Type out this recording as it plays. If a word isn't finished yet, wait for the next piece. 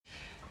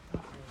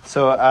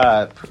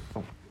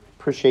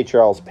Appreciate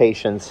your all's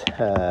patience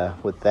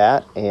with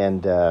that,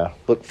 and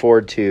look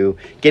forward to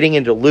getting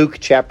into Luke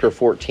chapter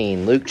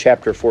 14. Luke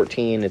chapter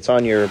 14, it's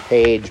on your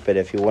page, but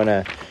if you want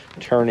to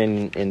turn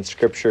in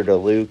Scripture to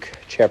Luke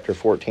chapter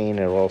 14,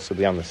 it'll also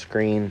be on the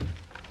screen.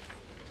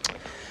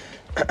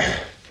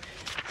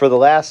 For the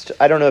last,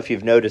 I don't know if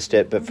you've noticed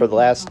it, but for the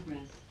last,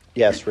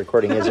 yes,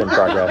 recording is in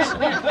progress.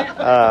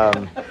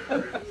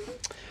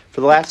 For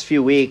the last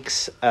few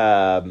weeks,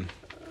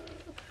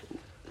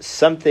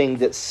 something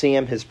that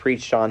Sam has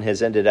preached on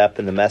has ended up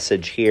in the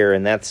message here,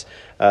 and that's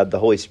the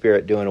Holy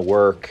Spirit doing a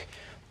work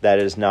that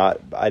is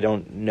not, I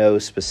don't know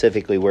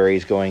specifically where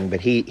he's going, but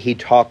he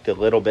talked a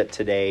little bit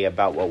today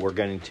about what we're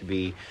going to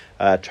be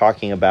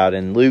talking about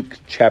in Luke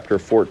chapter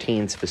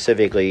 14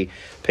 specifically.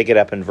 Pick it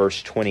up in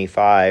verse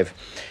 25.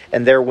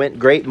 And there went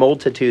great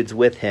multitudes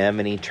with him,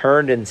 and he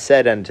turned and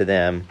said unto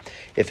them,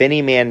 If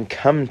any man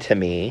come to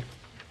me,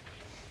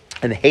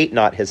 and hate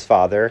not his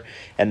father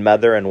and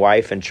mother and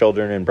wife and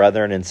children and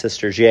brethren and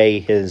sisters, yea,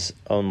 his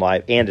own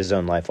life and his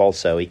own life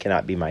also, he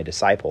cannot be my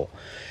disciple.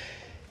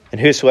 And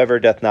whosoever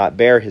doth not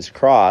bear his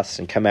cross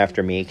and come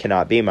after me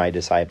cannot be my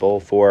disciple.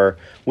 For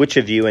which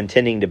of you,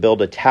 intending to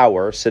build a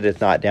tower,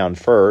 sitteth not down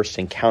first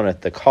and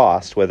counteth the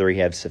cost, whether he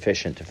have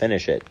sufficient to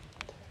finish it?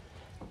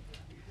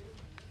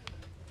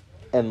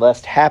 And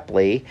lest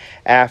haply,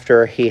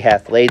 after he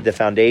hath laid the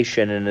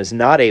foundation and is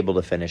not able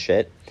to finish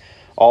it,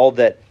 all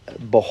that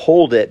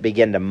behold it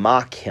begin to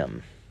mock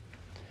him,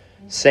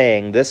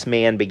 saying, This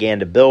man began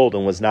to build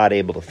and was not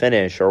able to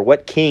finish. Or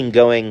what king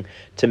going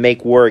to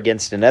make war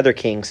against another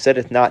king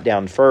sitteth not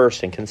down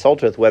first and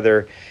consulteth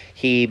whether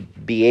he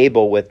be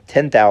able with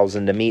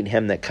 10,000 to meet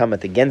him that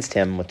cometh against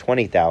him with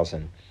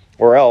 20,000?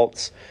 Or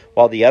else,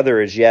 while the other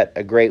is yet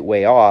a great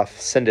way off,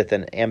 sendeth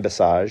an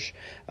ambassage,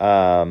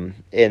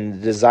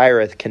 and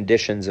desireth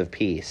conditions of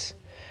peace.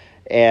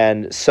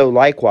 And so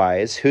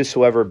likewise,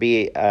 whosoever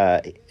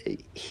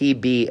he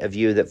be of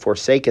you that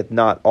forsaketh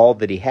not all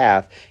that he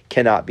hath,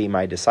 cannot be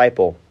my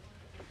disciple.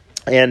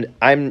 And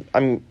I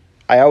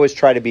always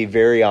try to be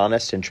very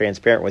honest and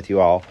transparent with you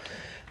all.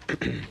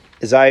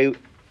 As I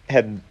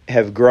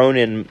have grown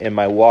in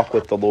my walk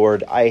with the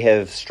Lord, I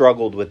have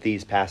struggled with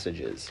these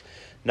passages,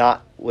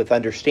 not with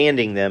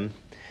understanding them,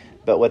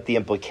 but with the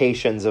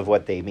implications of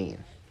what they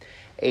mean.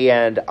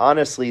 And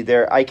honestly,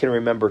 I can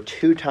remember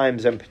 2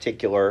 times in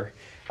particular,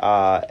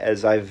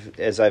 as I've,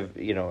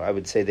 I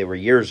would say they were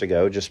years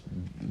ago, just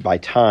by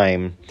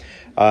time,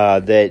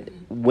 that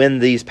when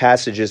these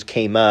passages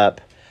came up,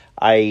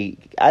 I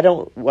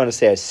don't want to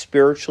say I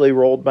spiritually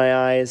rolled my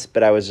eyes,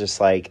 but I was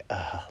just like,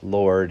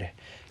 Lord,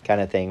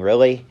 kind of thing,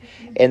 really?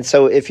 And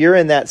so if you're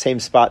in that same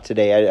spot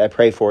today, I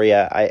pray for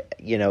you.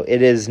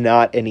 It is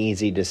not an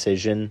easy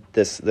decision,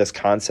 this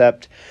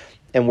concept,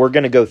 and we're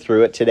going to go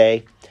through it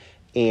today.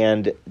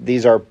 And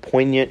these are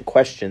poignant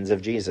questions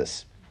of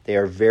Jesus. They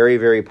are very,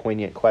 very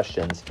poignant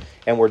questions,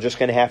 and we're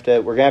going to have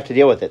to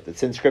deal with it.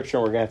 It's in Scripture,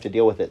 and we're going to have to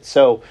deal with it.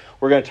 So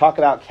we're going to talk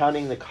about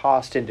counting the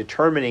cost and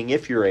determining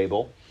if you're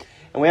able.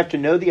 And we have to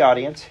know the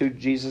audience, who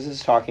Jesus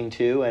is talking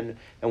to, and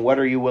what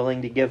are you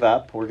willing to give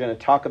up. We're going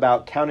to talk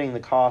about counting the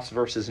cost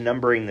versus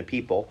numbering the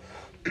people,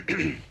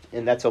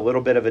 and that's a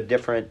little bit of a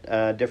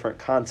different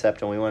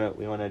concept, and we want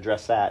to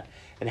address that,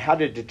 and how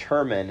to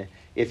determine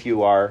if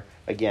you are,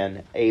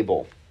 again,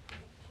 able.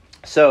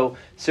 So,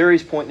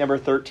 series point number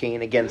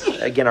 13,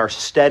 again, our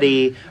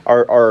study,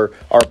 our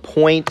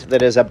point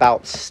that is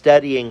about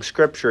studying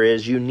Scripture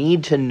is you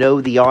need to know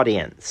the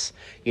audience.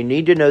 You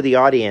need to know the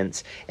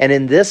audience. And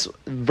in this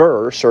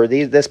verse, or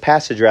this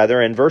passage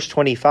rather, in verse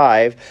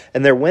 25,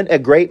 and there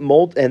went great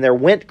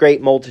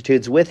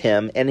multitudes with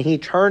him, and he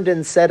turned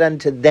and said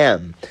unto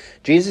them.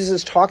 Jesus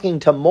is talking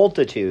to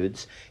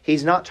multitudes.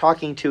 He's not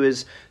talking to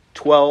his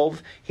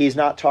 12. He's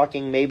not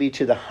talking maybe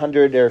to the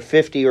 100 or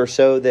 50 or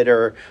so that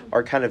are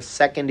kind of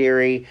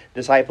secondary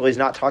disciples. He's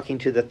not talking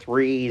to the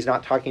 3. He's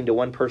not talking to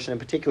one person in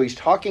particular. He's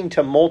talking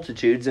to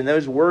multitudes, and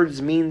those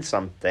words mean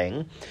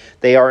something.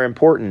 They are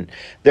important.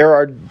 There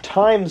are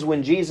times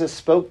when Jesus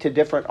spoke to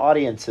different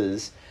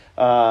audiences,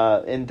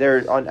 and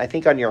I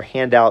think on your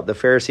handout, the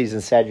Pharisees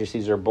and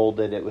Sadducees are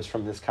bolded. It was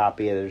from this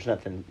copy. There's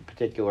nothing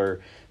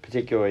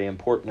particularly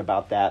important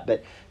about that,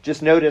 but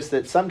just notice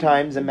that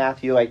sometimes in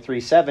Matthew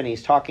 3:7,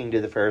 he's talking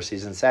to the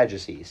Pharisees and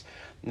Sadducees.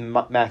 In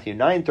Matthew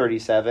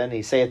 9:37,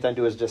 he saith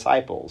unto his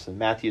disciples. In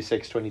Matthew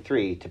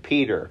 6:23, to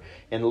Peter.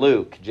 In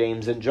Luke,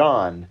 James and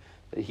John.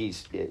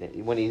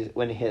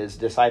 When his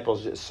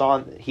disciples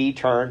saw, he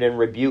turned and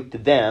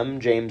rebuked them,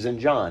 James and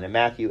John. In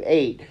Matthew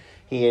 8,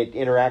 he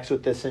interacts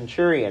with the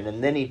centurion,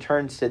 and then he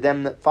turns to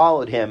them that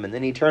followed him, and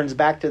then he turns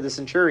back to the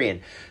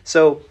centurion.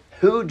 So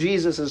who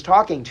Jesus is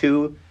talking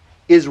to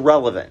is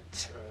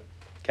relevant.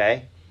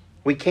 Okay?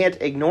 We can't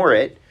ignore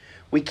it.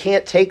 We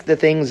can't take the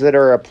things that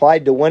are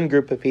applied to one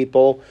group of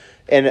people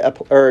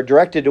or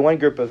directed to one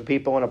group of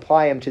people and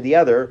apply them to the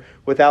other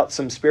without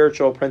some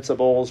spiritual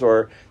principles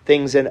or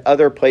things in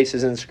other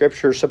places in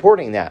Scripture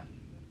supporting that.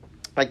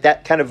 Like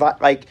that kind of,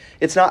 like,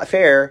 it's not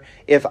fair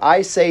if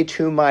I say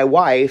to my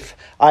wife,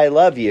 I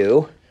love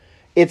you,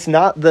 it's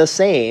not the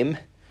same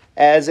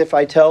as if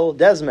I tell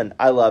Desmond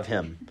I love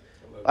him.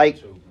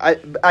 Like,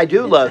 I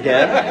do love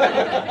him,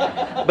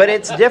 but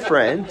it's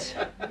different,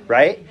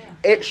 right?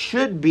 It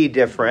should be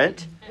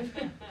different,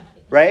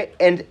 right?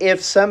 And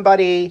if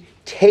somebody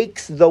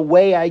takes the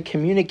way I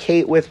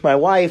communicate with my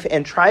wife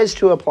and tries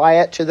to apply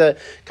it to the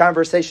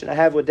conversation I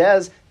have with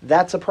Des,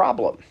 that's a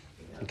problem,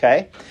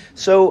 okay?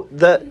 So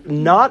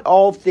not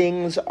all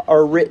things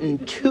are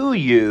written to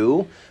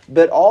you,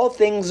 but all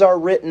things are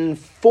written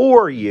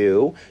for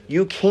you.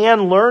 You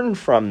can learn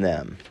from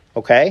them.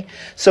 Okay,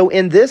 so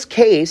in this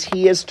case,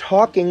 he is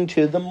talking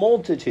to the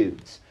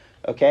multitudes.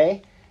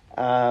 Okay,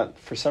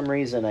 for some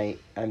reason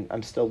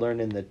I'm still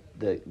learning the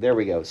there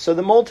we go. So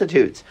the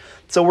multitudes.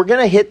 So we're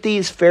going to hit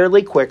these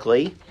fairly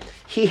quickly.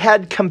 He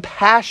had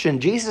compassion.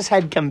 Jesus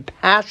had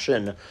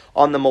compassion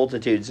on the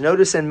multitudes.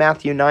 Notice in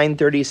Matthew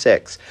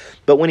 9:36.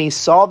 But when he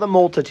saw the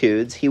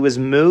multitudes, he was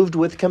moved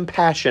with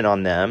compassion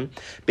on them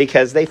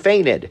because they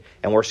fainted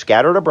and were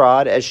scattered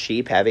abroad as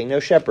sheep having no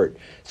shepherd.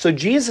 So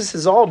Jesus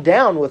is all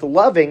down with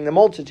loving the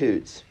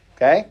multitudes.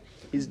 Okay?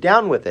 He's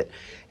down with it.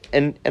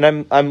 And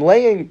I'm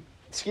laying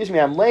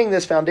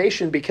this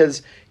foundation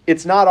because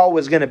it's not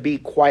always going to be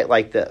quite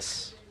like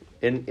this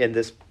in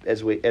this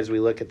as we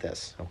look at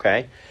this.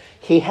 Okay?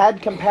 He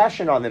had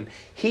compassion on them.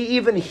 He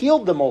even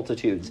healed the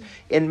multitudes.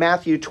 In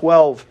Matthew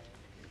 12,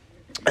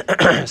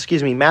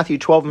 Matthew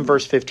 12 and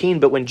verse 15,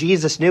 but when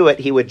Jesus knew it,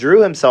 he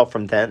withdrew himself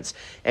from thence,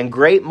 and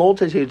great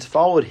multitudes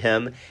followed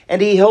him, and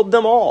he healed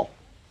them all.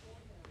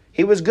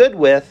 He was good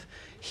with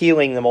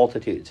healing the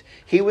multitudes.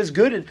 He was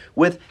good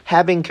with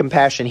having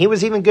compassion. He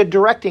was even good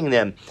directing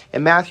them.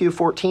 In Matthew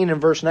 14 and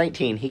verse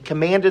 19, he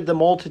commanded the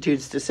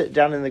multitudes to sit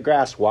down in the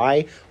grass.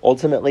 Why?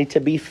 Ultimately to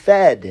be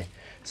fed.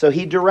 So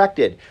he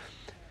directed.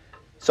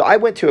 So I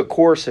went to a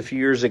course a few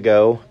years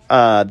ago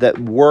that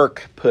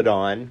Work put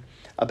on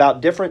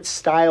about different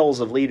styles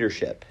of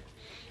leadership.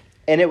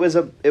 And it was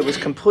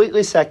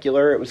completely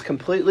secular, it was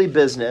completely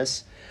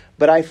business,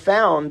 but I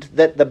found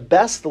that the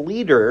best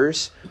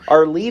leaders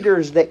are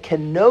leaders that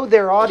can know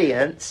their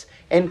audience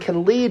and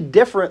can lead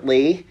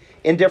differently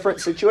in different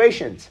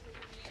situations.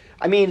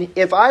 I mean,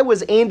 if I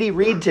was Andy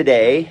Reid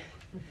today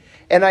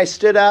and I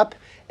stood up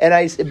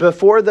and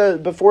before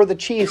the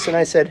Chiefs and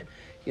I said,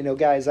 you know,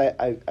 guys,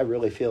 I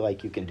really feel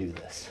like you can do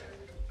this.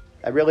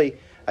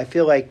 I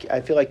feel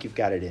like you've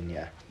got it in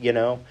you. You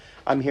know,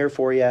 I'm here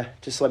for you.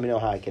 Just let me know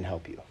how I can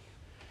help you.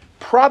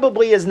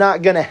 Probably is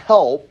not going to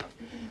help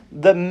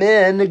the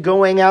men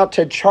going out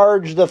to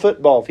charge the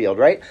football field,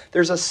 right?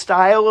 There's a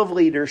style of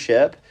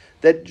leadership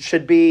that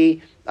should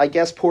be, I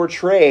guess,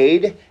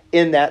 portrayed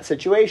in that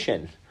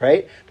situation,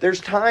 right?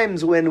 There's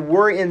times when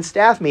we're in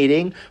staff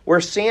meeting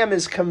where Sam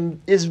is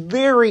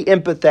very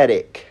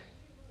empathetic.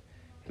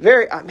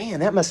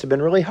 Man, that must have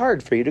been really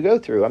hard for you to go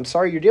through. I'm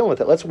sorry you're dealing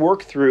with it. Let's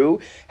work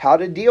through how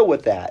to deal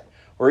with that.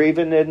 Or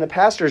even in the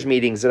pastor's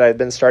meetings that I've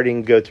been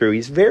starting to go through,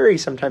 he's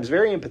sometimes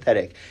very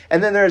empathetic.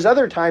 And then there's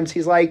other times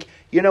he's like,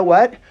 you know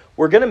what?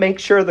 We're going to make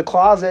sure the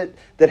closet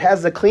that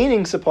has the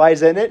cleaning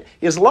supplies in it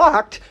is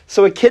locked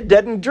so a kid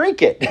doesn't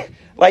drink it.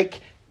 Like,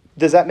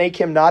 does that make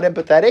him not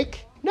empathetic?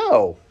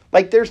 No.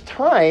 Like, there's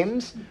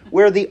times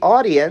where the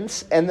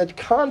audience and the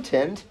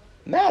content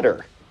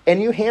matter. And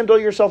you handle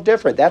yourself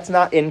different. That's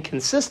not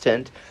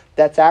inconsistent.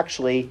 That's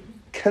actually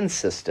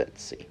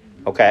consistency.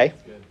 Okay?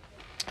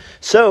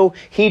 So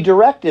he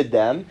directed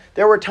them.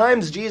 There were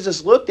times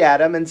Jesus looked at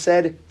them and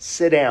said,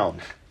 sit down.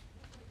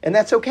 And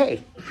that's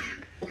okay.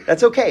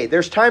 That's okay.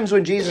 There's times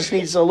when Jesus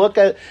needs to look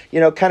at,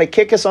 kind of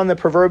kick us on the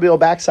proverbial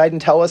backside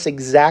and tell us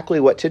exactly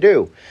what to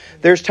do.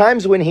 There's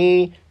times when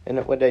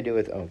and what did I do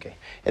with, okay.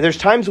 And there's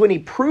times when he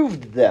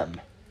proved them.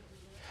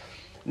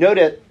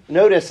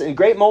 Notice, and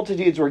great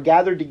multitudes were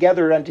gathered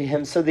together unto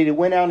him, so that he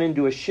went out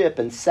into a ship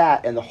and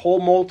sat, and the whole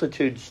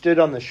multitude stood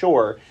on the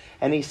shore.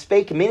 And he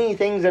spake many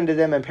things unto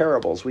them in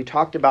parables. We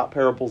talked about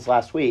parables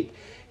last week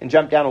and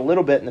jumped down a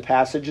little bit in the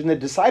passage. And the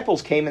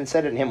disciples came and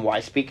said unto him,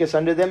 why speakest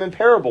unto them in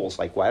parables?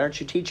 Like, why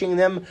aren't you teaching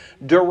them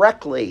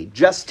directly?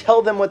 Just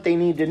tell them what they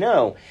need to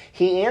know.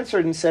 He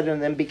answered and said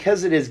unto them,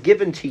 because it is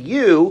given to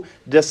you,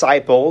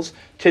 disciples,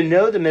 to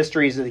know the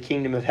mysteries of the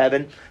kingdom of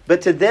heaven,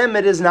 but to them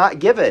it is not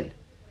given.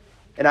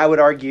 And I would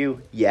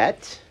argue,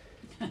 yet,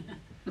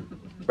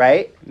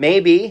 right?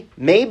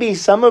 Maybe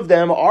some of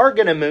them are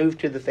going to move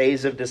to the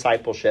phase of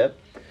discipleship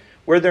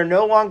where they're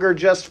no longer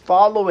just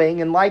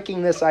following and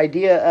liking this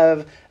idea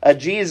of a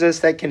Jesus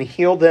that can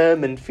heal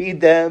them and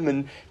feed them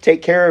and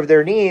take care of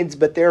their needs,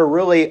 but they're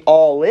really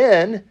all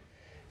in.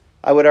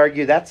 I would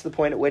argue that's the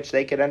point at which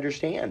they could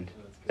understand.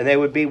 And they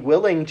would be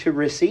willing to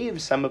receive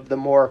some of the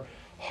more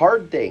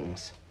hard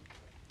things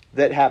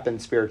that happen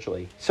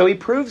spiritually. So he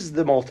proves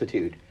the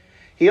multitude.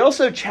 He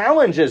also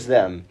challenges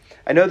them.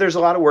 I know there's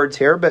a lot of words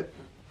here, but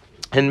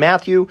in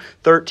Matthew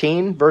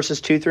 13, verses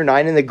 2 through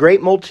 9, and the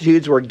great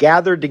multitudes were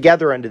gathered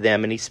together unto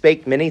them, and he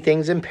spake many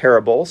things in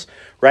parables,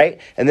 right?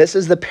 And this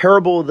is the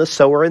parable of the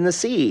sower and the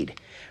seed,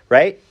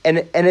 right?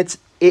 And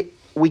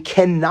we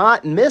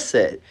cannot miss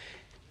it.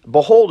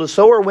 Behold, a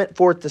sower went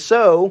forth to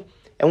sow,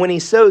 and when he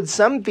sowed,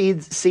 some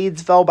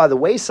seeds fell by the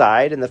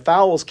wayside, and the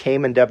fowls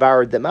came and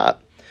devoured them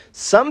up.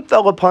 Some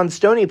fell upon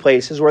stony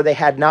places where they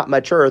had not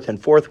much earth,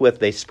 and forthwith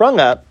they sprung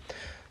up,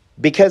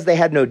 because they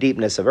had no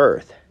deepness of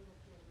earth.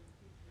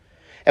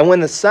 And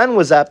when the sun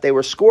was up, they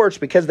were scorched,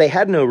 because they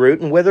had no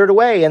root, and withered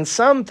away. And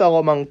some fell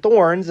among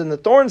thorns, and the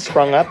thorns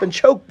sprung up and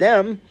choked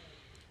them.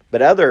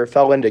 But other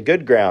fell into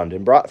good ground,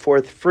 and brought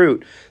forth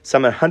fruit,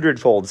 some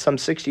 100-fold, some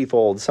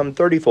 60-fold, some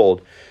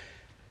 30-fold.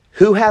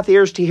 Who hath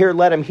ears to hear,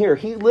 let him hear.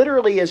 He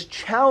literally is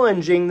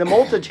challenging the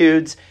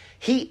multitudes.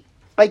 He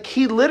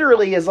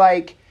literally is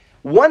like,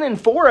 1 in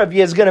 4 of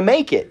you is going to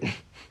make it.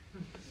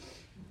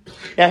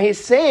 Now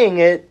he's saying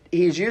it,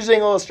 he's using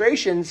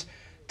illustrations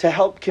to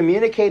help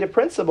communicate a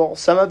principle.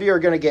 Some of you are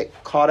going to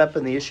get caught up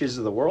in the issues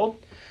of the world.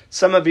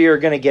 Some of you are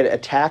going to get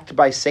attacked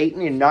by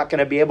Satan. You're not going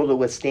to be able to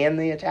withstand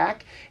the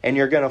attack, and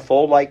you're going to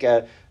fold like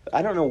a,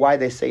 I don't know why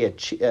they say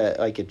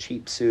like a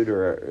cheap suit,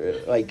 or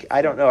like,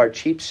 I don't know, are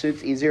cheap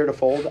suits easier to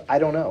fold? I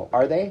don't know.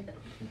 Are they?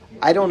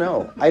 I don't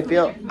know. I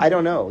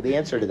don't know the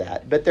answer to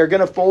that. But they're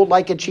going to fold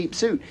like a cheap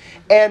suit.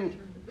 And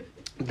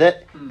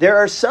that there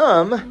are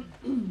some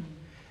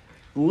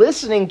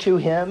listening to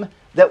him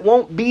that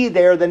won't be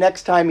there the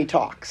next time he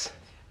talks.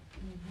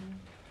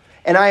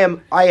 And I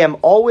am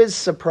always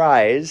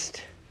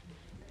surprised,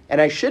 and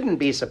I shouldn't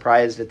be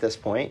surprised at this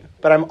point,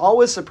 but I'm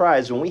always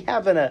surprised when we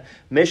have a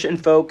mission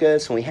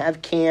focus, when we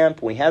have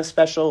camp, when we have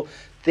special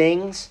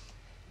things,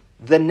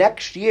 the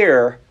next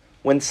year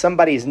when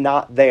somebody's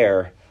not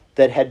there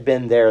that had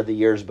been there the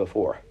years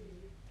before,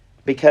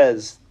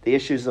 because the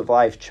issues of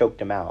life choked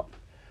them out,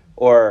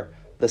 or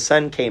the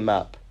sun came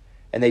up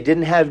and they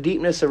didn't have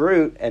deepness of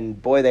root,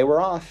 and boy, they were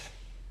off.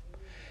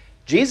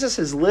 Jesus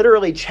is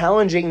literally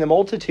challenging the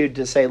multitude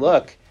to say,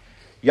 look,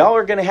 y'all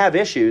are going to have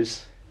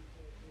issues,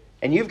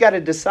 and you've got to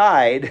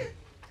decide,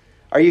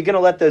 are you going to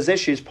let those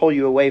issues pull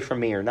you away from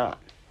me or not?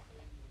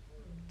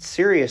 It's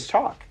serious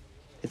talk.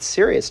 It's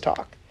serious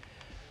talk.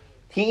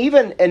 He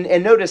even,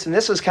 and notice, and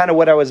this is kind of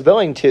what I was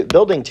building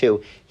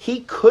to,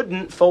 he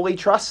couldn't fully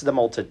trust the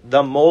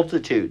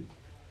multitude.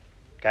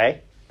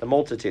 Okay? The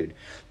multitude.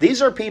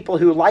 These are people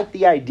who like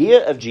the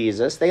idea of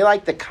Jesus. They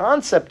like the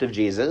concept of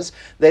Jesus.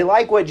 They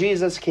like what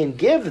Jesus can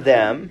give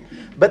them,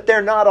 but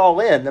they're not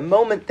all in. The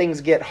moment things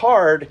get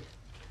hard,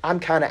 I'm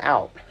kind of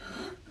out.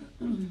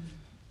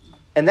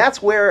 And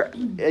that's where,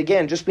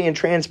 again, just being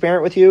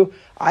transparent with you,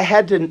 I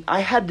had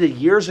to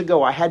years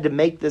ago, I had to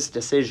make this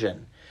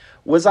decision.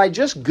 Was I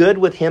just good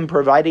with him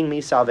providing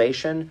me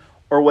salvation,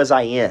 or was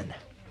I in?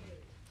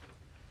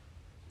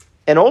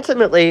 And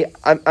ultimately,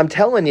 I'm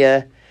telling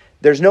you,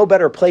 there's no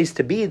better place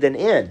to be than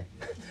in.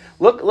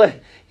 Look,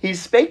 he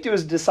spake to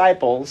his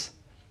disciples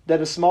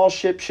that a small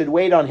ship should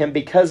wait on him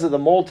because of the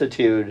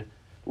multitude,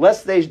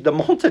 lest the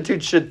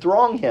multitude should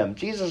throng him.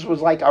 Jesus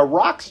was like a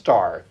rock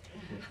star.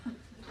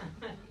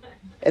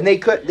 And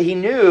he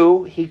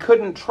knew he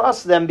couldn't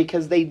trust them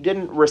because they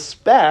didn't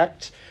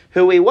respect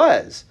who he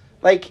was.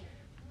 Like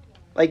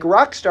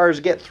rock stars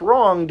get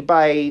thronged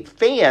by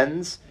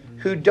fans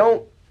who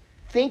don't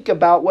think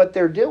about what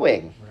they're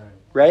doing,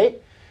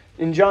 right?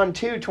 In John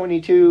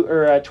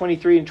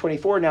 23 and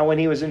 24, now when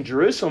he was in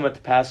Jerusalem at the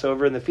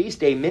Passover and the feast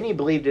day, many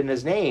believed in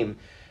his name.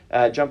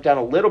 Jump down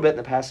a little bit in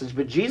the passage,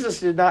 but Jesus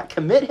did not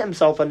commit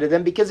himself unto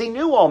them because he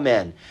knew all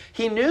men.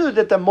 He knew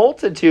that the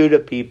multitude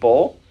of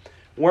people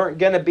weren't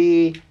going to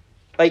be,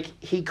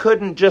 he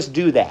couldn't just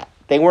do that.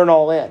 They weren't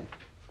all in.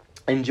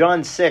 In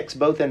John 6,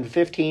 both in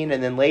 15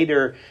 and then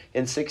later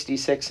in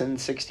 66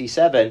 and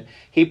 67,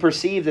 he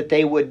perceived that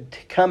they would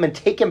come and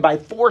take him by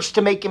force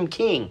to make him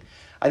king.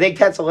 I think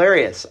that's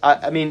hilarious.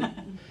 I mean,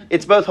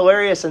 it's both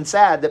hilarious and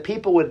sad that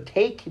people would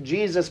take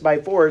Jesus by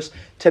force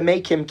to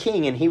make him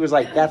king. And he was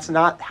like, that's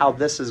not how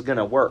this is going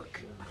to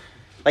work.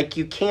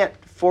 You can't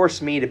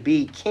force me to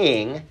be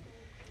king.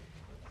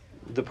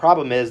 The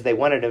problem is they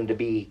wanted him to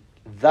be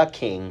the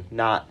king,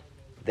 not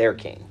their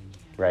king,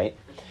 right?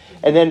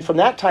 And then from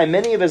that time,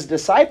 many of his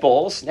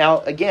disciples,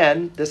 now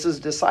again, this is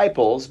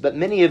disciples, but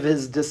many of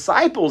his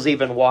disciples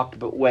even walked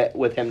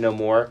with him no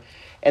more.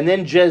 And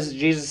then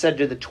Jesus said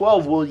to the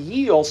 12, will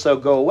ye also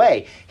go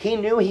away? He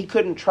knew he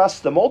couldn't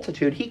trust the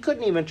multitude. He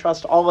couldn't even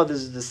trust all of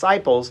his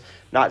disciples,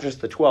 not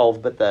just the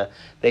 12, but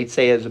they'd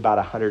say it was about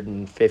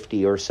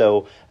 150 or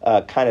so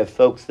kind of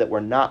folks that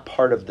were not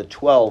part of the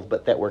 12,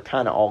 but that were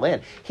kind of all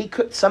in.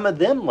 Some of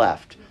them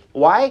left.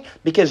 Why?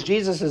 Because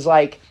Jesus is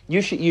like,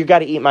 you got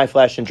to eat my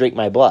flesh and drink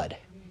my blood.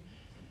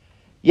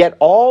 Yet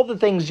all the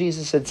things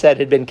Jesus had said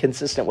had been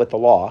consistent with the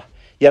law.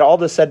 Yet all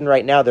of a sudden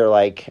right now they're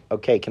like,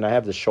 okay, can I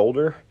have the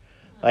shoulder?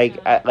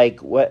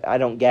 What? I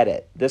don't get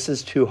it. This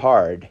is too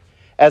hard.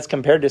 As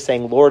compared to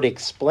saying, Lord,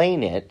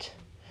 explain it,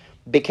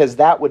 because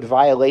that would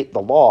violate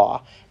the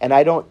law. And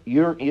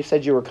you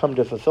said you were come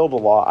to fulfill the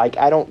law.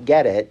 I don't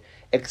get it.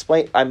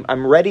 Explain.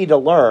 I'm ready to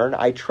learn.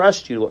 I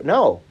trust you.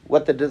 No.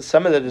 What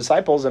some of the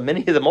disciples and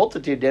many of the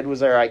multitude did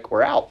was they're like,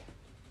 we're out.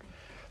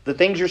 The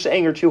things you're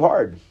saying are too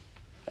hard.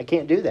 I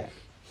can't do that.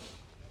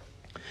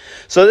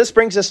 So this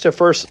brings us to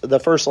the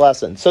first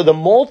lesson. So the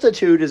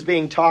multitude is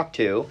being talked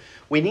to.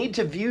 We need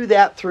to view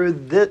that through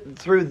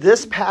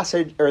this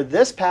passage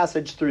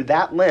through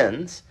that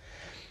lens.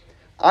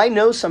 I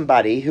know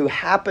somebody who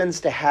happens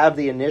to have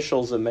the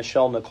initials of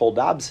Michelle Nicole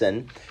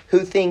Dobson, who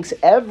thinks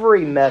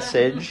every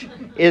message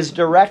is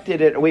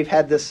directed at, we've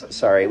had this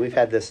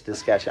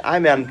discussion.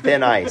 I'm on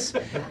thin ice.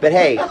 But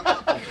hey,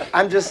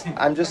 I'm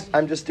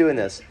just doing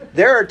this.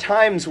 There are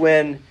times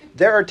when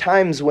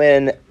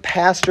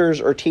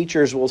pastors or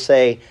teachers will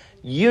say,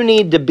 you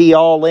need to be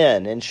all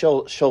in. And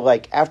she'll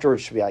like,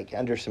 afterwards she'll be like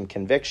under some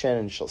conviction,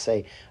 and she'll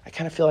say, I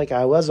kind of feel like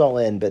I was all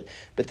in, but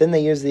then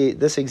they use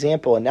this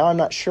example, and now I'm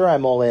not sure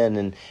I'm all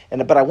in,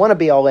 but I want to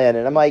be all in.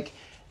 And I'm like,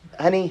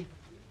 honey,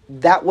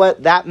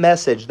 that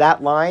message,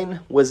 that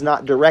line was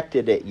not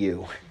directed at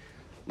you.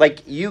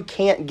 Like, you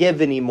can't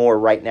give any more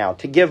right now.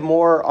 To give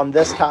more on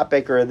this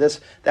topic or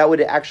this, that would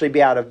actually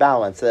be out of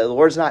balance. The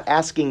Lord's not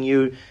asking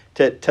you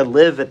to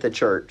live at the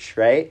church,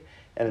 right?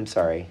 And I'm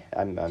sorry,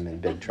 I'm in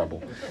big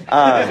trouble.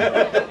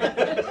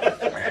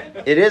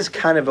 It is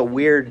kind of a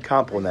weird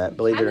compliment,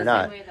 believe it or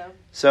not. Way,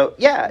 so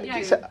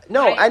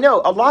I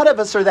know a lot of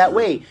us are that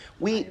way.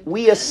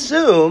 We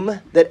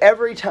assume that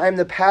every time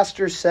the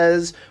pastor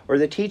says or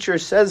the teacher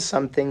says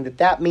something,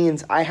 that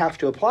means I have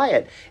to apply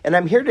it. And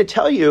I'm here to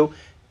tell you,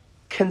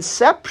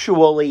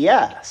 conceptually,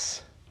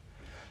 yes.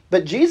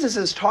 But Jesus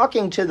is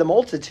talking to the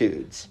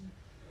multitudes.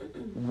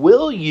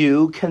 Will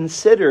you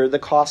consider the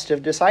cost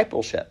of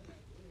discipleship?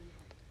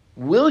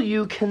 Will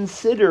you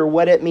consider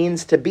what it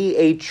means to be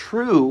a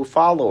true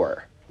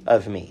follower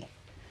of me?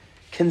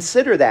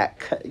 Consider that.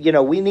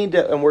 We need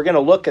to, and we're going to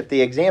look at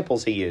the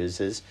examples he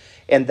uses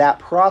in that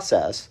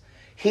process.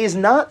 He's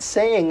not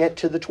saying it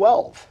to the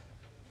 12.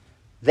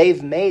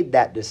 They've made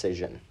that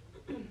decision.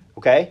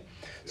 Okay?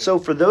 So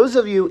for those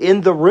of you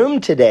in the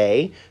room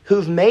today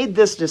who've made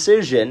this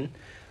decision,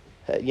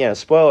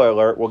 spoiler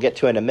alert, we'll get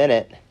to in a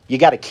minute, you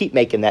got to keep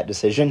making that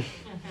decision.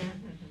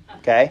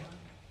 Okay?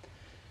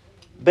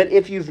 But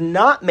if you've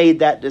not made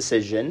that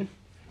decision,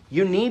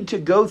 you need to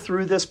go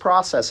through this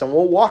process, and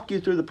we'll walk you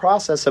through the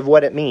process of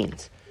what it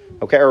means,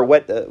 okay,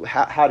 or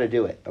how to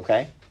do it,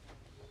 okay?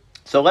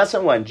 So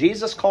lesson 1,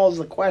 Jesus calls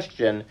the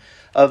question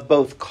of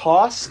both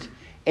cost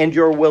and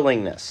your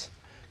willingness.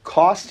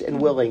 Cost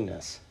and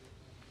willingness.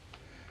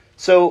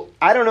 So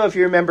I don't know if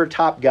you remember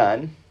Top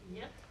Gun.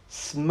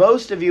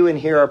 Most of you in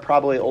here are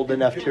probably old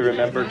enough to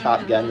remember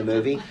Top Gun, the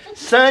movie.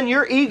 Son,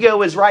 your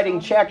ego is writing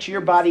checks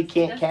your body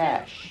can't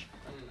cash.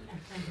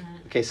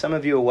 Okay, some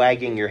of you are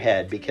wagging your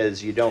head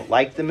because you don't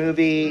like the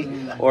movie,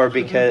 or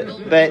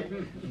because,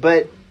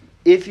 but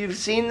if you've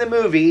seen the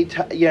movie,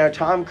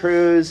 Tom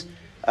Cruise,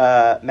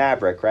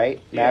 Maverick,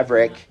 right? Yeah.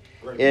 Maverick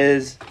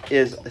is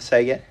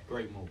say it.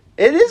 Great movie.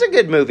 It is a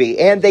good movie,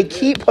 and they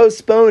keep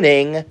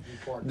postponing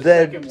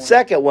the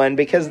second one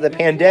because of the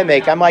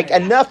pandemic. I'm like,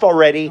 enough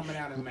already.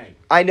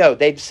 I know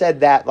they've said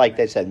that, like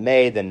they said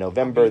May, then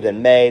November,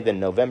 then May, then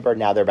November.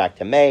 Now they're back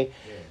to May.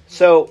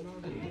 So,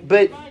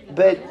 but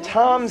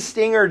Tom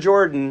Stinger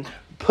Jordan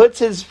puts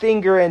his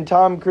finger in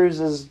Tom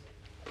Cruise's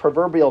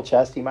proverbial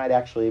chest. He might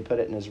actually put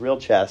it in his real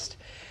chest,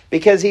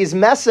 because he's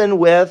messing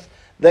with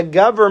the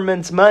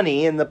government's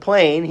money in the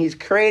plane. He's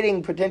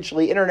creating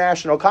potentially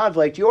international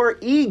conflict. Your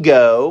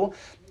ego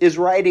is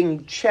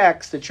writing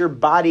checks that your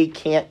body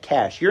can't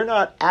cash. You're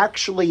not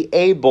actually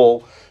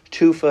able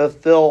to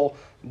fulfill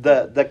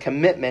the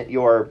commitment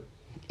your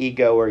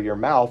ego or your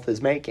mouth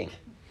is making.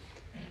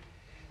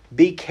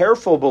 Be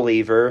careful,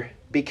 believer,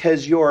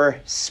 because your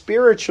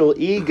spiritual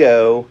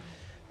ego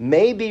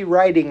may be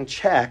writing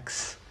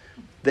checks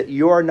that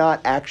you're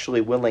not actually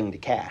willing to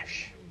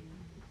cash.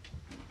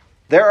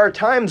 There are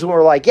times when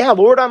we're like, yeah,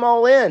 Lord, I'm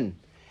all in.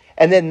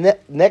 And then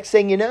next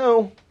thing you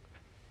know,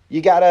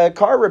 you got a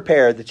car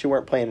repair that you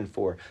weren't planning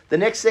for. The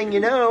next thing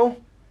you know,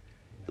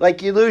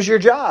 like, you lose your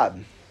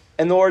job.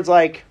 And the Lord's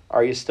like,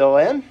 are you still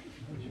in?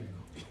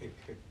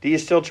 Do you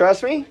still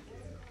trust me?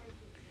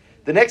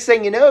 The next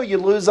thing you know, you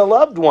lose a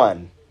loved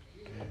one.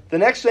 The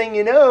next thing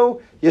you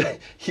know,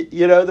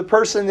 the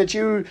person that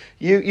you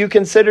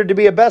considered to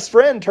be a best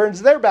friend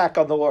turns their back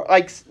on the Lord.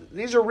 Like,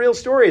 these are real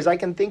stories. I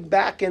can think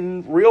back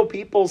in real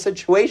people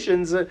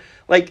situations,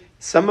 like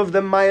some of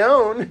them my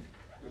own,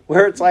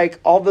 where it's like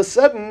all of a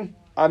sudden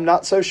I'm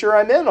not so sure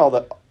I'm in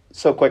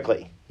so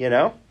quickly,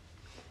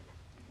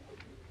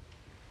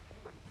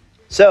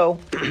 So,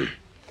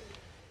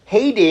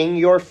 hating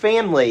your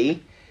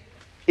family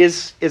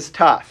is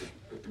tough.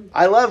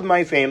 I love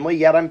my family,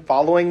 yet I'm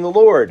following the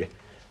Lord.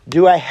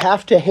 Do I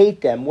have to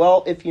hate them?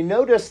 Well, if you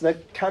notice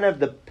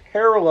the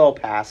parallel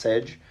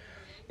passage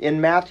in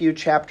Matthew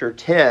chapter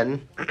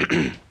 10,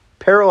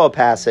 parallel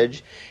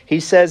passage, he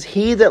says,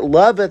 he that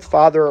loveth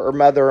father or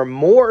mother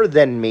more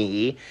than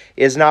me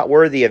is not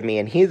worthy of me,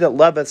 and he that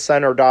loveth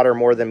son or daughter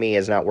more than me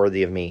is not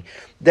worthy of me.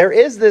 There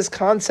is this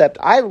concept.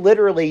 I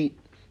don't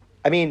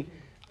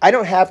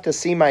have to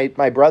see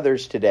my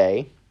brothers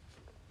today,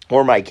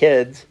 or my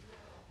kids,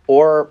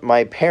 or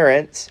my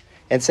parents,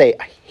 and say,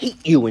 I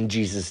hate you in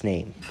Jesus'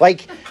 name.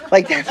 Like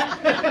that's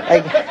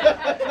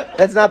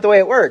not the way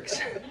it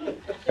works,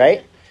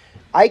 right?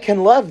 I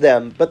can love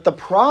them, but the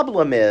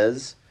problem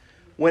is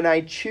when I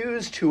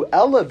choose to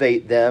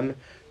elevate them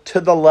to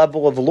the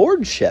level of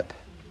lordship.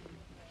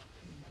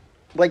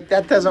 Like,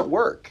 that doesn't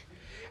work.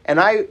 And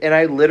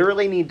I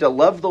literally need to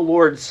love the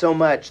Lord so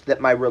much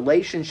that my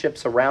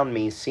relationships around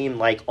me seem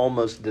like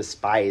almost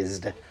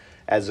despised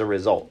as a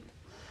result.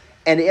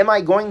 And am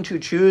I going to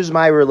choose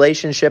my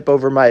relationship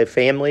over my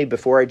family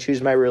before I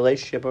choose my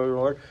relationship over the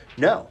Lord?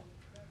 No.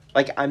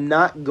 Like, I'm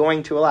not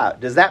going to allow it.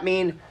 Does that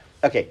mean,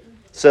 okay,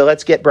 so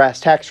let's get brass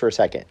tacks for a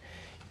second.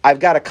 I've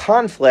got a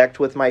conflict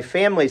with my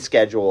family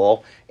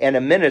schedule and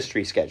a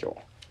ministry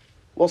schedule.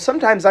 Well,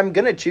 sometimes I'm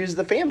going to choose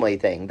the family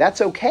thing.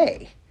 That's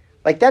okay.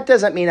 Like, that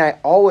doesn't mean I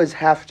always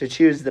have to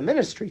choose the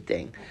ministry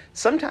thing.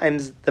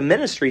 Sometimes the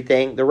ministry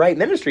thing, the right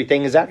ministry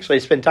thing, is actually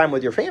spend time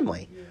with your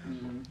family.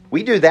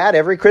 We do that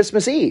every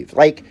Christmas Eve.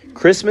 Like,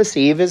 Christmas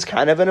Eve is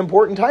kind of an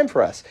important time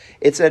for us.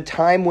 It's a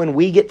time when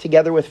we get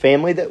together with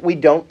family that we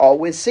don't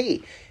always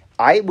see.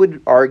 I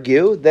would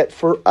argue that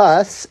for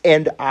us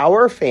and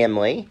our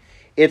family,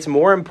 it's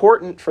more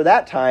important for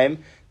that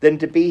time than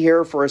to be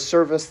here for a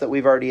service that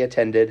we've already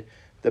attended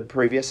the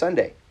previous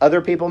Sunday.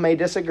 Other people may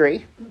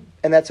disagree,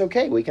 and that's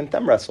okay. We can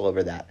thumb wrestle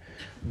over that.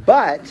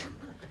 But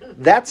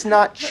that's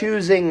not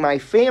choosing my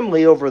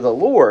family over the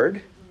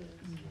Lord,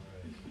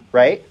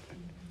 right?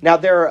 Now,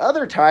 there are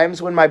other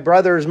times when my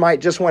brothers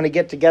might just want to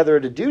get together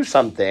to do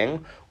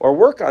something or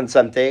work on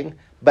something,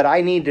 but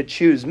I need to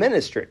choose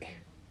ministry.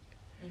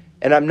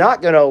 And I'm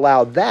not going to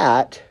allow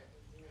that,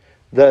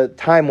 the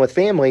time with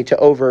family, to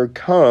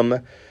overcome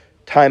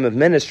time of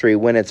ministry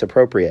when it's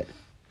appropriate.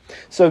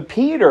 So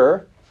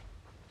Peter,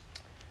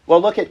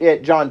 well, look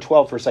at John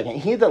 12 for a second.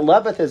 He that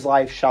loveth his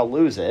life shall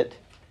lose it,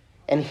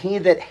 and he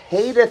that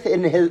hateth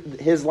in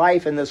his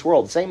life in this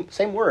world,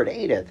 same word,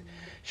 hateth,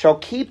 shall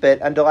keep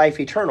it unto life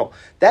eternal.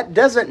 That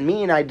doesn't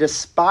mean I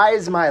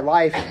despise my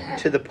life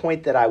to the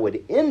point that I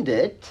would end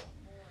it.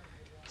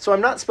 So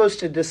I'm not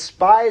supposed to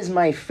despise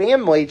my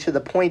family to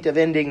the point of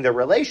ending the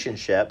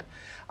relationship.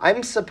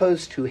 I'm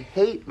supposed to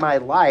hate my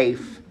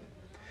life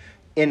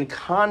in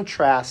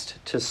contrast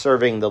to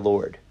serving the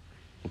Lord.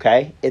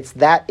 Okay? It's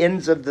that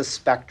ends of the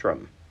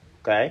spectrum.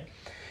 Okay?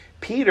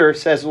 Peter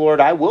says, Lord,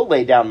 I will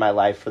lay down my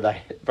life for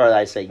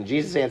thy sake. And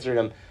Jesus answered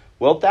him,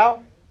 wilt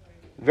thou?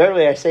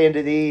 Verily I say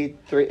unto thee,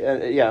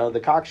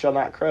 the cock shall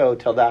not crow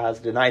till thou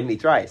hast denied me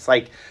thrice.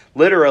 Like,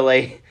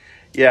 literally,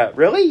 yeah,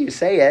 really? You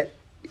say it.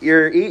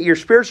 Your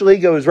spiritual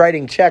ego is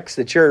writing checks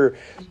that your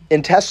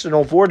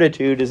intestinal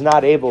fortitude is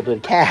not able to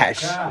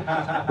cash,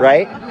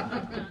 right?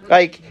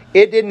 Like,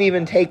 it didn't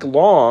even take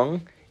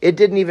long. It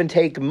didn't even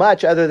take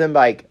much other than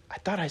like, I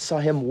thought I saw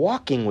him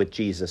walking with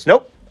Jesus.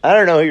 Nope, I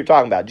don't know who you're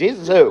talking about.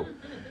 Jesus who?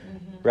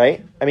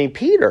 Right? I mean,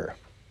 Peter.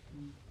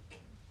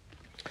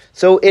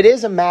 So it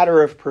is a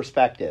matter of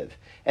perspective.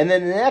 And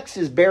then the next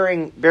is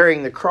bearing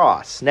the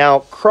cross. Now,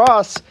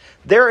 cross,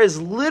 there is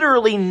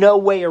literally no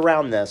way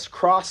around this.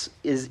 Cross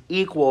is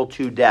equal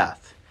to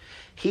death.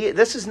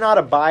 This is not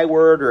a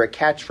byword or a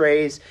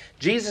catchphrase.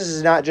 Jesus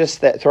is not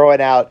just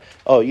throwing out,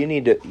 oh, you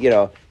need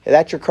to,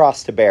 that's your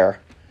cross to bear.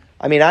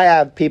 I mean, I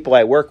have people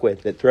I work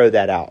with that throw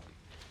that out.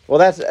 Well,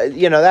 that's,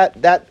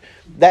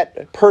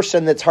 that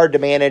person that's hard to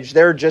manage,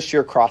 they're just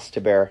your cross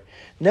to bear.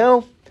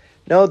 No,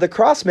 the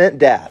cross meant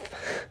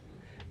death.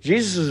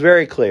 Jesus was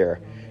very clear.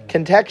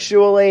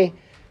 Contextually,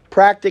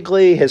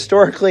 practically,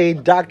 historically,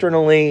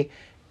 doctrinally,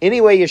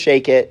 any way you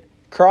shake it,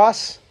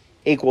 cross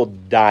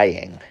equaled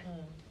dying.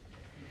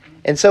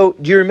 And so,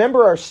 do you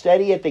remember our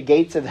study at the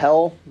gates of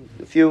hell?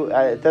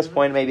 At this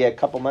point, maybe a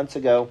couple months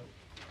ago,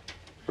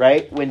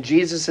 right? When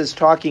Jesus is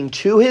talking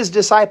to his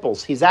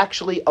disciples, he's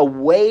actually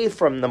away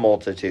from the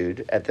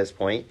multitude at this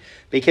point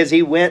because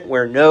he went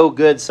where no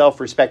good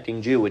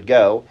self-respecting Jew would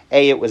go.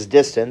 A, it was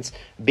distance.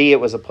 B, it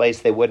was a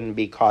place they wouldn't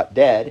be caught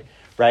dead,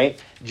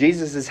 right?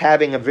 Jesus is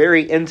having a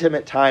very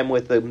intimate time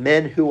with the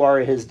men who are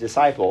his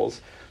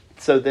disciples.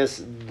 So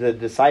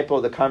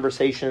the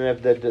conversation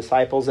of the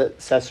disciples at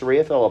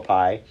Caesarea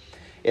Philippi,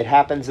 it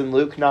happens in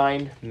Luke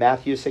 9,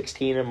 Matthew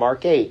 16, and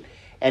Mark 8.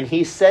 And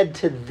he said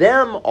to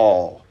them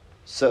all,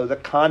 so the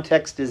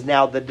context is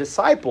now the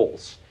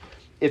disciples,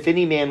 if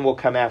any man will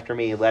come after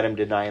me, let him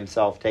deny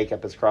himself, take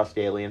up his cross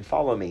daily, and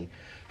follow me.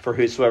 For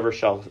whosoever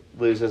shall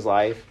lose his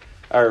life,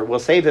 or will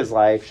save his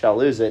life, shall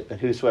lose it. But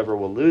whosoever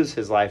will lose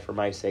his life for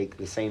my sake,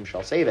 the same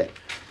shall save it.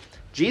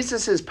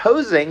 Jesus is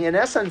posing, in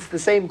essence, the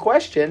same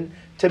question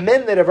to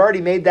men that have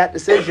already made that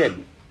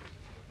decision.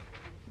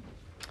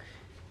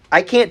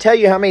 I can't tell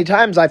you how many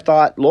times I've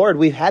thought, Lord,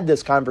 we've had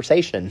this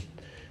conversation.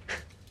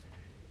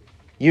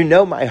 You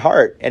know my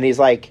heart. And he's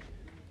like,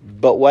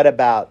 but what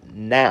about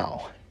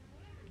now?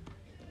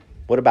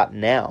 What about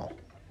now?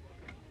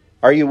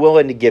 Are you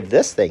willing to give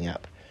this thing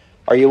up?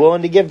 Are you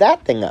willing to give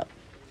that thing up?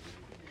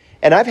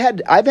 And I've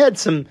had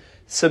some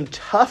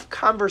tough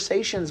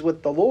conversations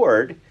with the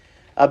Lord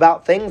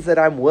about things that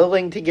I'm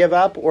willing to give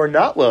up or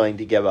not willing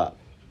to give up.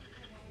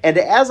 And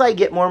as I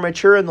get more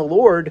mature in the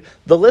Lord,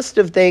 the list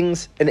of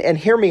things, and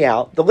hear me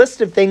out, the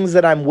list of things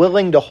that I'm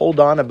willing to hold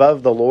on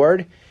above the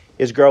Lord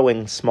is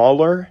growing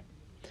smaller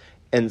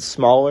and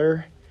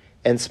smaller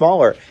and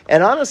smaller.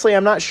 And honestly,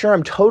 I'm not sure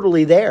I'm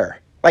totally there.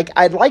 Like,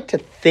 I'd like to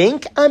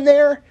think I'm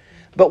there,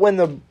 but when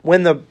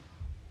the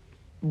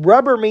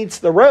rubber meets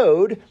the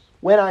road,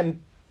 when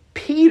I'm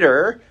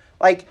Peter,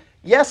 Like,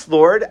 yes,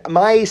 Lord,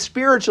 my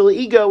spiritual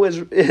ego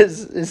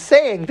is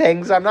saying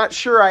things I'm not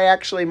sure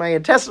my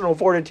intestinal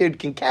fortitude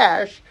can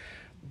cash,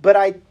 but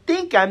I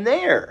think I'm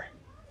there.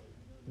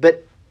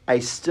 But I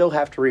still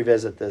have to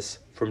revisit this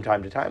from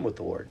time to time with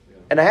the Lord.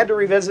 And I had to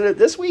revisit it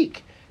this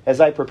week as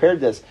I prepared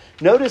this.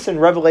 Notice in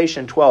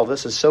Revelation 12,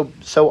 this is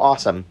so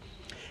awesome.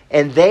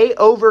 And they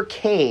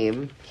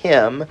overcame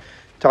him,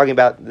 talking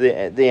about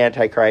the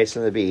Antichrist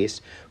and the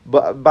beast,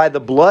 by the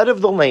blood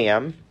of the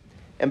Lamb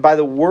and by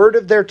the word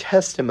of their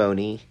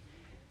testimony,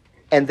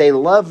 and they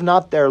loved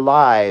not their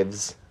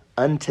lives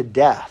unto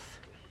death.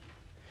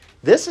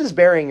 This is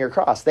bearing your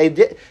cross.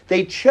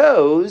 They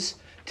chose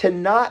to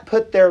not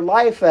put their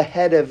life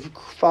ahead of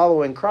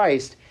following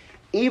Christ,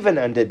 even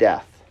unto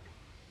death.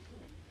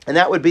 And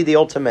that would be the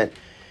ultimate.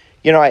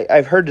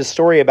 I've heard the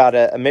story about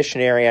a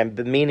missionary. I've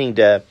been meaning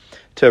to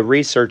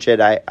research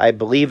it. I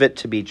believe it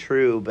to be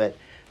true, but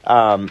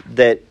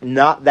that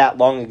not that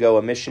long ago,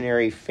 a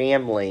missionary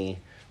family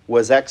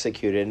was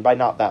executed. And by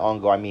not that long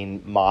ago, I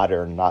mean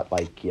modern, not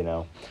like,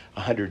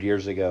 100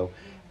 years ago.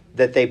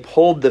 That they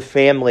pulled the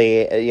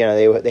family,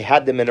 they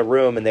had them in a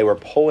room and they were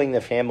pulling the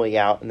family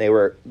out, and they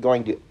were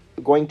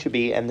going to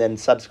be, and then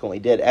subsequently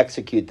did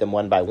execute them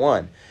one by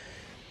one.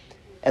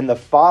 And the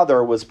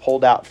father was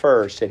pulled out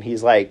first, and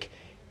he's like,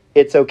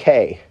 "It's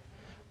okay.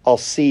 I'll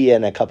see you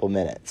in a couple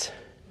minutes."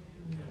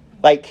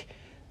 Like,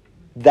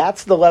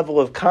 that's the level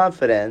of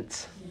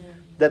confidence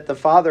that the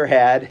father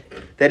had,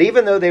 that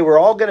even though they were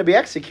all going to be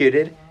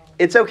executed,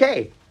 it's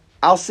okay.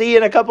 I'll see you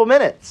in a couple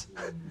minutes.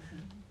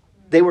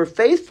 They were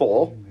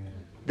faithful.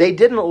 They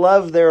didn't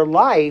love their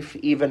life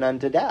even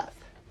unto death.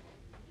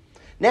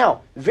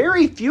 Now,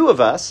 very few of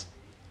us,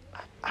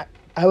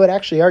 I would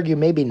actually argue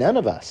maybe none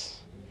of us,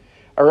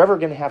 are ever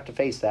going to have to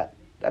face that.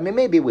 I mean,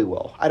 maybe we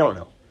will. I don't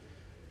know.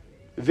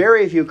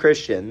 Very few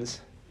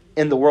Christians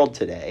in the world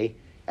today,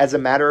 as a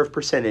matter of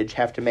percentage,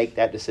 have to make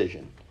that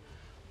decision.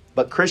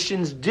 But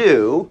Christians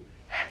do,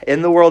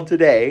 in the world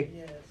today,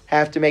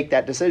 have to make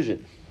that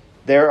decision.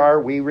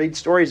 We read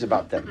stories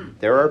about them.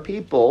 There are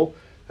people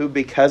who,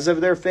 because of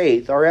their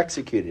faith, are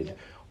executed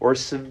or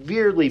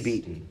severely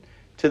beaten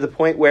to the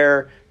point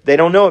where they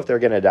don't know if they're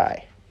going to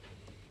die.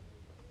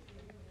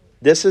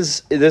 This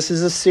is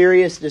a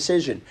serious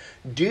decision.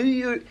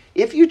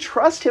 If you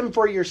trust him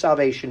for your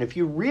salvation, if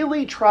you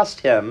really trust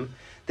him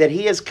that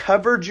he has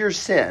covered your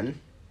sin,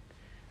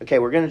 okay,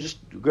 we're going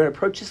to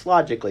approach this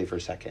logically for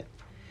a second.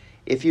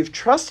 If you've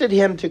trusted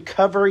him to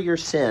cover your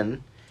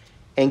sin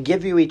and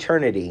give you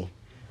eternity,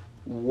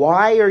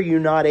 why are you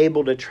not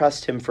able to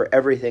trust him for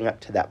everything up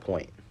to that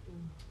point?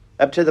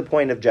 Up to the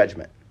point of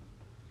judgment.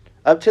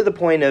 Up to the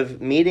point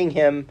of meeting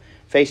him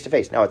face to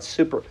face. Now, it's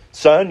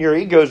son, your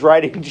ego's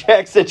writing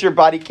checks that your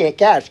body can't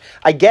cash.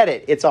 I get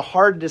it. It's a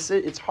hard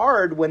decision. It's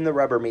hard when the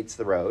rubber meets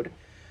the road.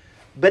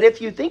 But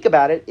if you think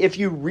about it, if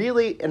you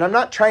really, and I'm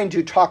not trying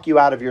to talk you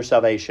out of your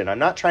salvation. I'm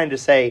not trying to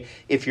say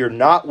if you're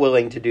not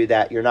willing to do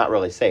that, you're not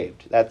really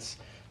saved. That's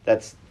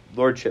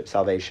lordship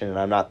salvation, and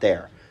I'm not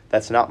there.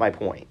 That's not my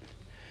point.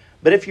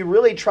 But if you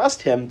really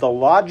trust him, the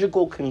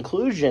logical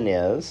conclusion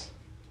is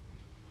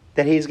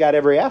that he's got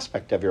every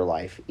aspect of your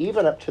life,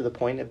 even up to the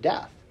point of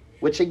death,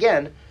 which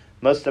again,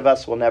 most of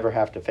us will never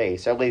have to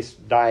face, at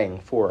least dying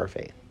for our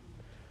faith.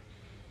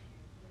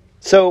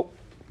 So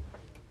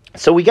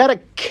we got to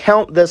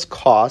count this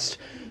cost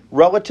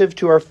relative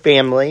to our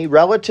family,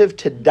 relative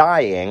to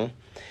dying,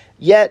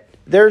 yet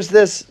there's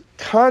this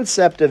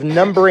concept of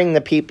numbering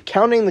the people,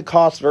 counting the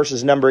cost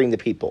versus numbering the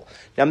people.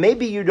 Now,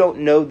 maybe you don't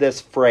know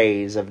this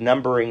phrase of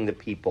numbering the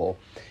people.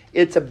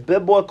 It's a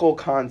biblical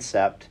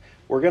concept.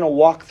 We're going to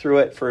walk through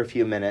it for a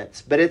few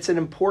minutes, but it's an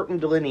important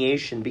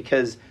delineation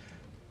because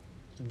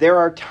there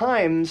are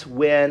times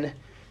when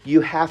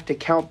you have to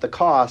count the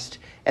cost,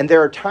 and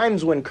there are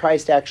times when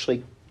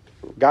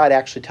God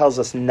actually tells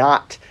us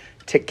not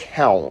to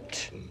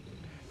count,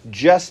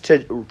 just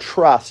to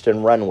trust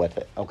and run with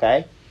it,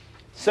 okay?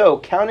 So,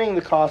 counting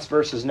the cost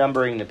versus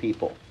numbering the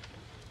people.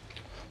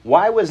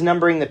 Why was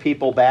numbering the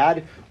people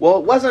bad? Well,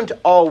 it wasn't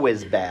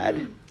always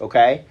bad,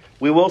 okay?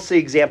 We will see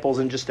examples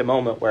in just a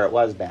moment where it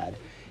was bad.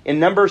 In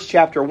Numbers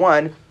chapter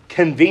 1,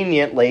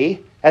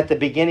 conveniently, at the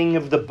beginning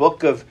of the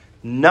book of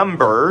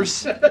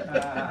Numbers,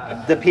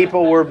 the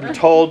people were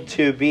told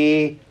to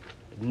be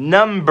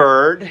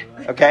numbered,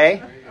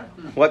 okay?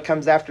 What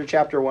comes after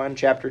chapter 1,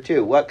 chapter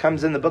 2? What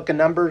comes in the book of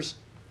Numbers?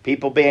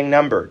 People being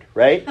numbered,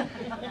 right?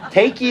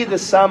 Take ye the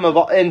sum of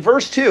all. In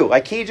verse 2,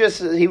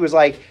 he was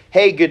like,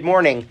 hey, good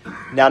morning.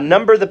 Now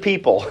number the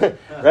people,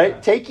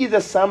 right? Take ye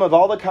the sum of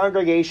all the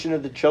congregation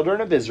of the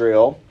children of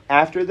Israel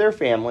after their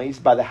families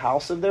by the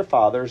house of their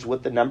fathers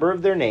with the number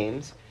of their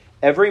names,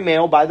 every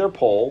male by their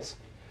polls,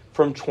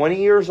 from 20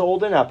 years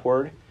old and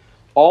upward,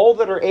 all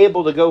that are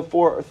able to go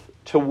forth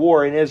to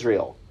war in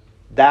Israel.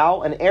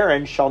 Thou and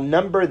Aaron shall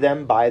number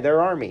them by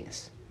their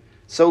armies.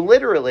 So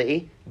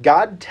literally,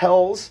 God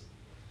tells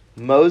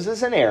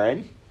Moses and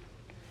Aaron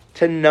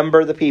to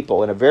number the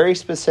people in a very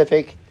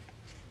specific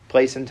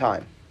place and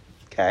time,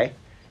 okay?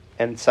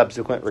 And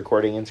subsequent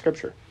recording in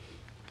Scripture.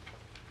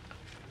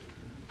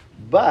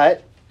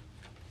 But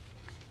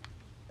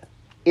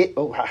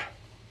I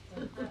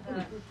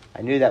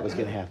knew that was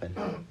going to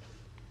happen.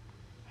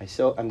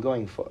 I'm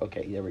going for,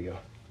 okay, there we go.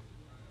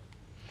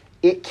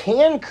 It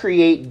can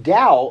create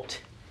doubt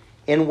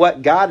in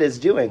what God is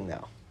doing,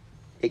 though.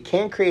 It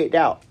can create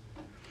doubt.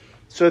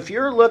 So if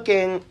you're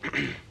looking,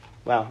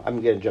 well,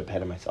 I'm going to jump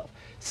ahead of myself.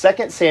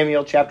 2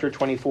 Samuel chapter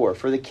 24.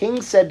 For the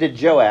king said to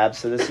Joab,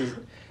 so this is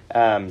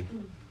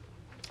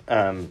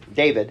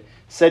David,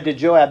 said to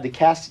Joab, the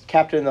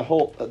captain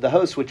of the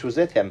host which was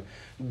with him,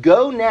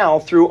 go now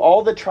through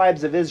all the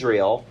tribes of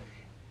Israel,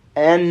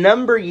 and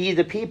number ye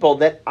the people,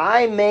 that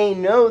I may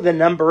know the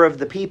number of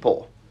the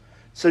people.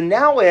 So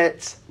now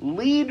it's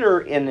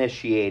leader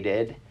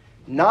initiated,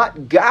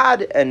 not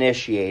God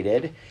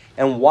initiated.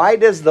 And why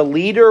does the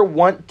leader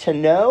want to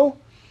know?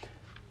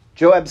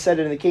 Joab said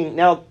unto the king,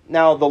 Now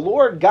the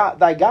Lord God,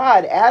 thy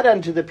God add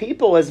unto the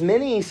people as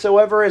many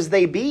soever as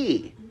they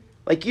be.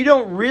 Like, you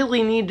don't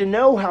really need to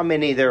know how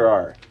many there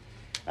are.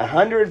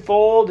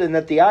 100-fold, and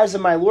that the eyes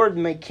of my Lord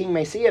my king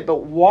may see it.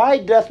 But why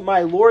doth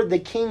my Lord the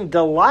king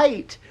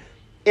delight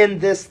in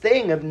this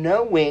thing of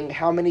knowing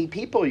how many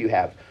people you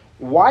have?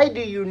 Why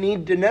do you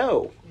need to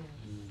know?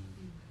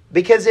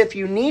 Because if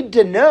you need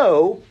to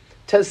know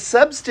to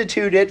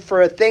substitute it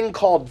for a thing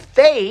called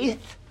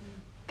faith,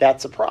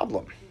 that's a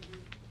problem.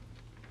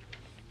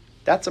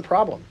 That's a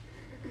problem.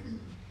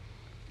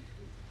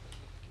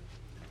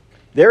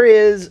 There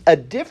is a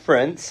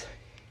difference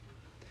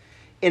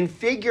in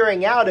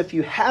figuring out if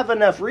you have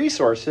enough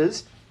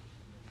resources.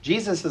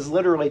 Jesus is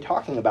literally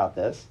talking about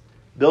this,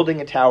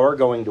 building a tower,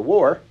 going to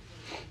war,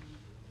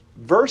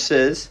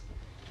 versus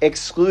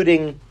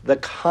excluding the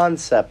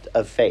concept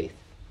of faith.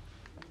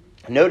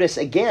 Notice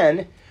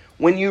again,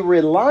 when you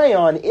rely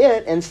on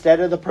it instead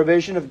of the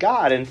provision of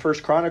God in 1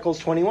 Chronicles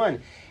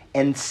 21.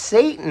 And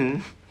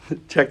Satan,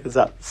 check this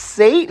out,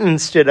 Satan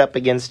stood up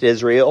against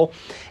Israel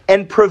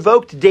and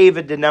provoked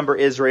David to number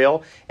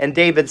Israel. And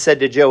David said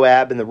to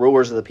Joab and the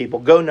rulers of the people,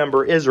 go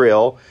number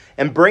Israel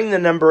and bring the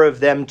number of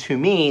them to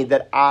me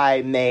that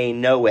I may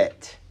know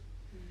it.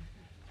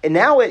 And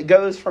now it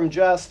goes from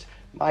just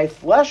my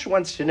flesh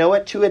wants to know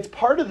it to it's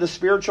part of the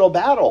spiritual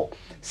battle.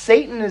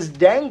 Satan is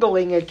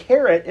dangling a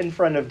carrot in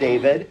front of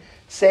David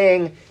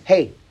saying,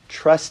 hey,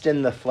 trust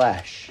in the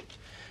flesh.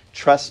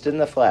 Trust in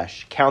the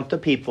flesh. Count the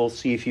people,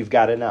 see if you've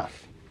got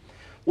enough.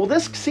 Well,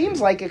 this seems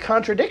like a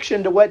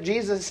contradiction to what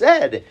Jesus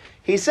said.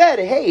 He said,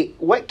 hey,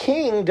 what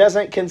king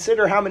doesn't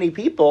consider how many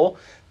people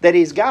that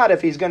he's got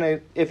if he's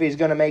going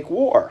to make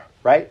war,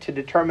 right? To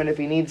determine if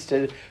he needs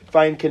to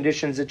find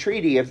conditions of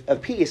treaty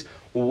of peace.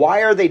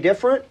 Why are they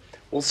different?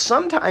 Well,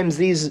 sometimes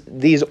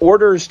these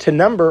orders to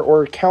number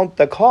or count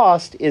the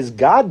cost is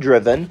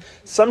God-driven.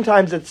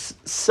 Sometimes it's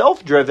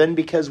self-driven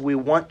because we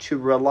want to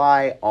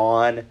rely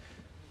on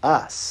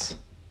us.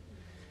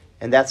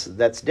 And that's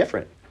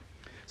different.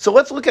 So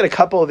let's look at a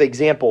couple of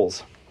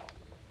examples.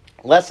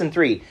 Lesson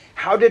 3,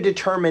 how to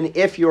determine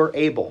if you're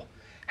able.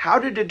 How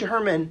to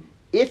determine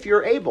if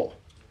you're able.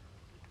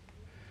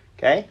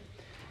 Okay?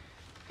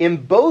 In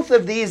both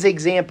of these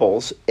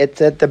examples,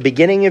 it's at the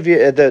beginning of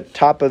the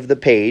top of the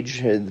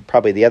page,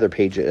 probably the other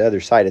page, the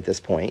other side at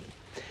this point.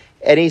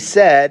 And he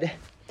said,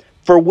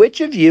 for which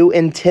of you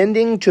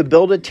intending to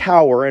build a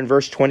tower, in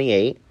verse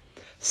 28,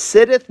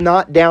 sitteth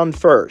not down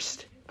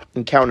first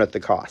and counteth the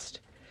cost?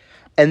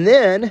 And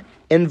then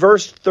in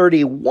verse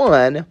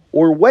 31,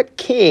 or what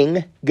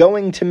king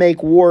going to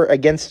make war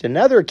against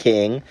another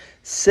king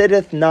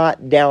sitteth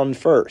not down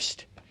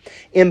first?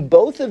 In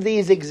both of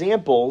these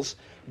examples,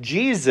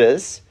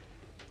 Jesus,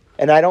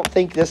 and I don't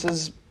think this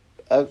is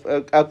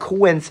a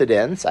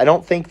coincidence. I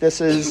don't think this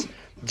is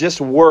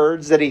just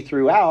words that he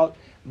threw out.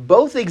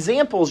 Both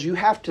examples, you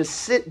have to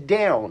sit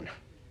down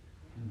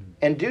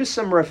and do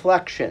some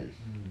reflection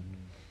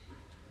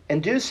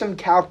and do some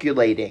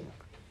calculating,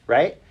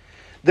 right?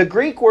 The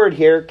Greek word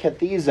here,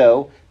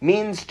 kathizo,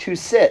 means to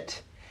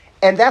sit.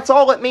 And that's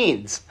all it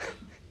means.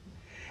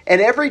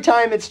 And every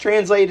time it's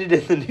translated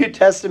in the New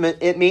Testament,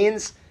 it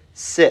means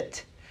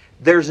sit.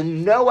 There's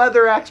no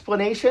other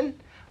explanation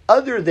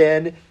other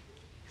than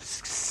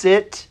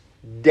sit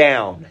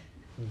down.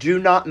 Do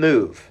not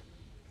move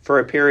for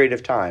a period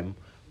of time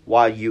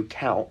while you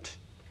count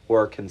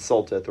or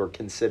consulteth or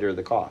consider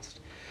the cost.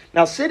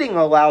 Now, sitting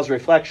allows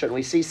reflection.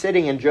 We see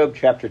sitting in Job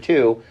chapter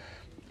 2.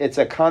 It's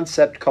a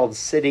concept called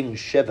sitting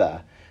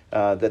Shiva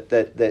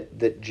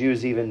that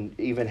Jews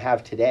even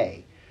have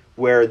today,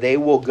 where they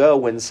will go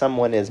when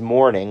someone is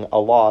mourning a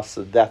loss,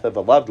 the death of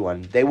a loved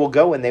one. They will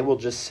go and they will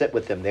just sit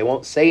with them. They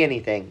won't say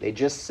anything. They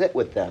just sit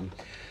with them.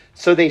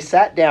 So they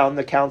sat down,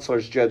 the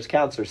counselors, Job's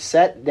counselors,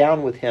 sat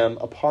down with him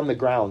upon the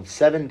ground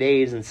 7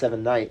 days and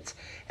 7 nights,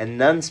 and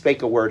none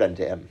spake a word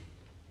unto him.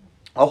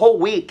 A whole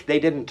week they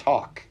didn't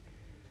talk.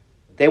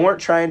 They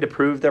weren't trying to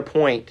prove their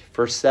point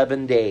for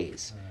 7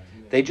 days.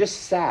 They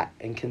just sat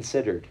and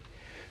considered.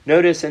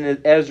 Notice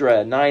in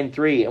Ezra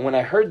 9:3, and when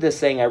I heard this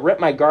saying, I rent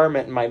my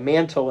garment and my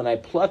mantle, and I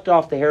plucked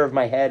off the hair of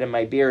my head and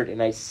my beard,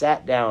 and I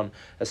sat down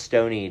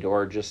astonied,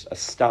 or just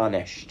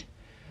astonished.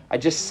 I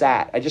just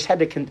sat. I just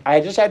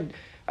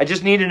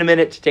needed a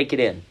minute to take it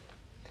in.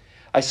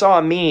 I saw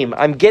a meme.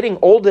 I'm getting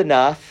old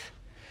enough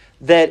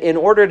that in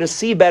order to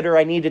see better,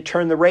 I need to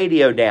turn the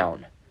radio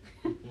down.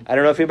 I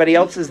don't know if anybody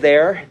else is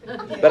there,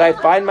 but I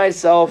find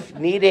myself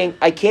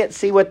I can't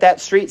see what that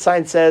street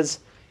sign says,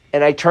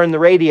 and I turn the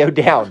radio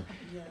down.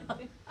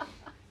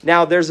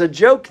 Now, there's a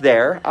joke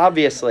there,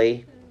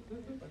 obviously,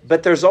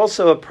 but there's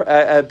also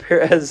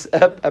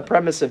a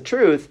premise of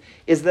truth,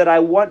 is that I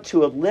want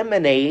to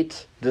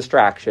eliminate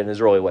distraction is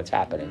really what's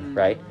happening,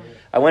 right?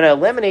 I want to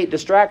eliminate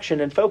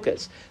distraction and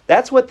focus.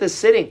 That's what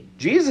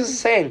Jesus is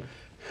saying,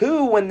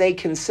 who, when they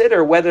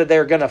consider whether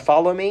they're going to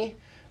follow me,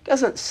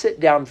 doesn't sit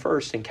down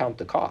first and count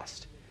the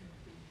cost.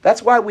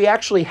 That's why we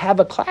actually have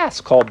a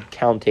class called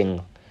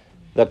Counting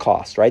the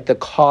Cost, right? The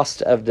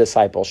cost of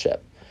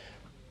discipleship.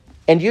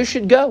 And you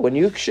should go and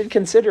you should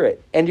consider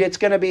it. And it's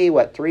going to be,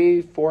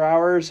 3-4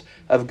 hours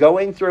of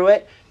going through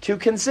it to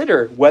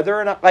consider whether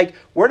or not,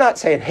 we're not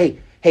saying, hey,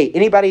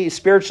 anybody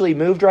spiritually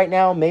moved right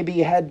now? Maybe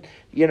you had,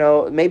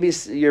 maybe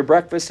your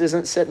breakfast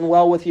isn't sitting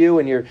well with you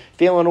and you're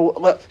feeling,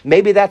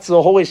 maybe that's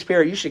the Holy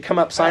Spirit. You should come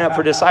up, sign up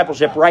for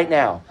discipleship right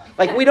now.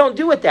 We don't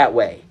do it that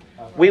way.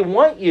 We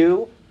want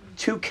you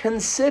to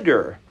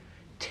consider.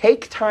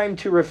 Take time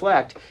to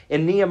reflect.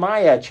 In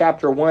Nehemiah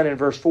chapter 1 and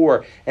verse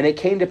 4, and it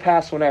came to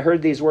pass when I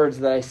heard these words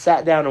that I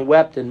sat down and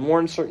wept and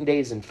mourned certain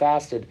days and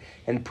fasted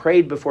and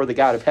prayed before the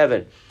God of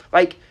heaven.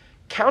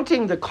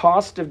 Counting the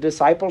cost of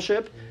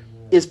discipleship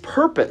is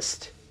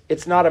purposed.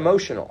 It's not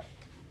emotional.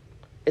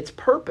 It's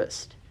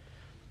purposed.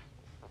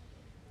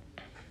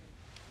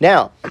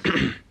 Now,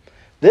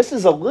 this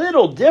is a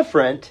little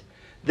different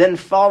than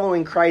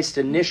following Christ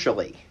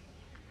initially.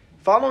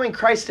 Following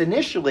Christ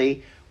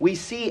initially, we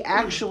see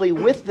actually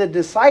with the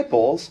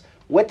disciples,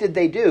 what did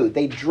they do?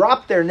 They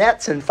dropped their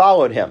nets and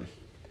followed him,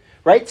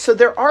 right? So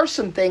there are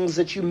some things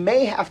that you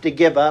may have to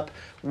give up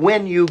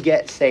when you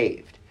get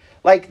saved.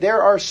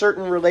 There are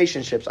certain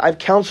relationships. I've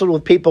counseled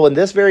with people in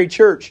this very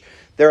church.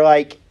 They're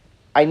like,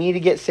 I need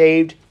to get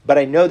saved, but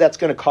I know that's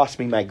going to cost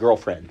me my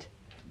girlfriend.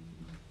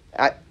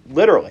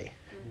 Literally.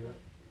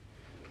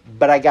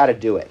 But I got to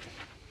do it.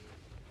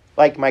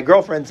 My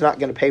girlfriend's not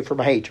going to pay for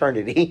my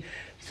eternity.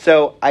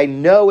 So I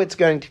know it's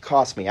going to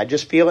cost me. I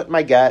just feel it in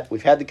my gut.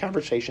 We've had the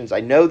conversations.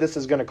 I know this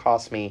is going to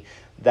cost me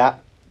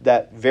that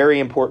very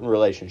important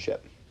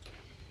relationship.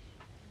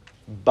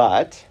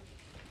 But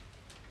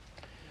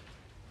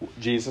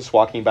Jesus,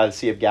 walking by the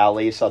Sea of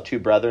Galilee, saw two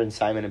brethren,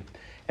 Simon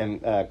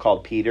and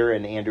called Peter,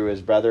 and Andrew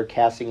his brother,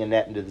 casting a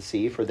net into the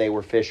sea, for they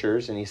were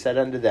fishers. And he said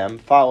unto them,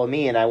 Follow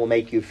me, and I will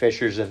make you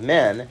fishers of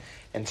men.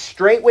 And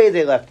straightway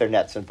they left their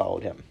nets and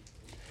followed him.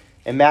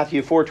 In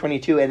Matthew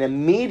 4:22, and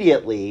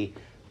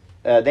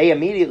they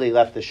immediately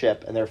left the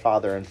ship and their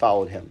father and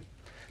followed him.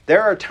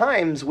 There are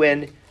times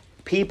when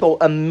people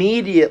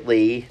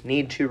immediately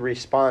need to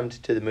respond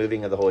to the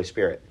moving of the Holy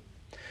Spirit.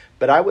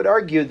 But I would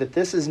argue that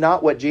this is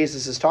not what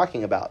Jesus is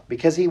talking about,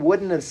 because he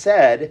wouldn't have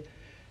said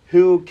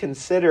who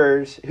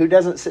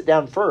doesn't sit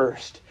down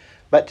first,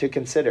 but to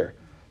consider.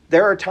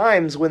 There are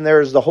times when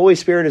the Holy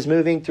Spirit is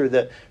moving through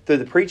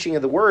the preaching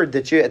of the word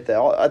that you at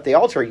the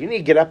altar, you need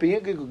to get up and you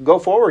can go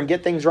forward and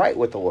get things right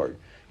with the Lord.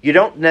 You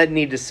don't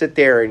need to sit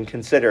there and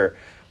consider,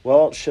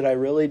 well, should I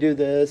really do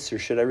this or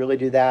should I really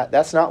do that?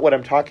 That's not what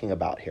I'm talking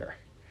about here.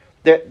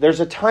 There's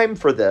a time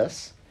for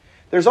this.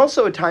 There's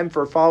also a time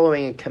for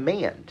following a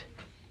command,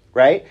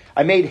 right?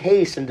 I made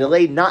haste and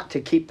delayed not to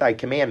keep thy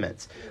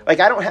commandments. I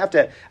don't have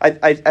to.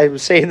 I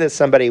was saying this to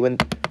somebody when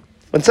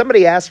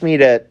somebody asked me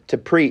to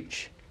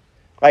preach.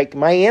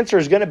 My answer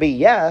is going to be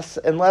yes,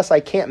 unless I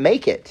can't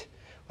make it.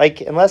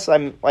 Unless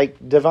I'm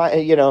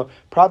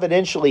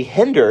providentially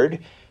hindered,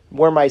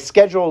 where my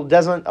schedule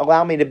doesn't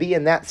allow me to be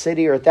in that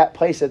city or at that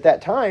place at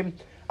that time.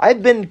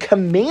 I've been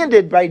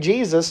commanded by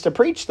Jesus to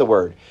preach the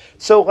word.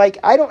 So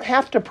I don't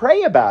have to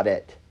pray about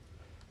it.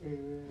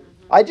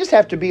 I just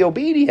have to be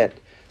obedient.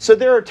 So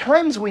there are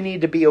times we need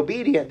to be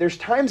obedient. There's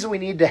times we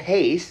need to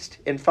haste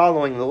in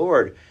following the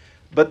Lord.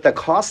 But the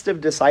cost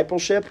of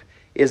discipleship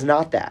is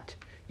not that.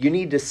 You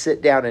need to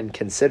sit down and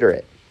consider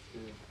it.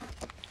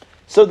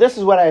 So this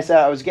is what I said.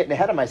 I was getting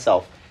ahead of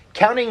myself.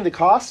 Counting the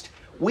cost.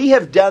 We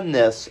have done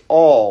this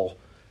all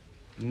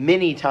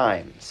many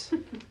times.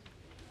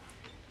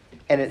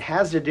 And it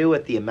has to do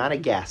with the amount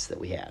of gas that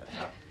we have.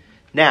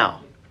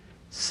 Now,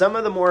 some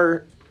of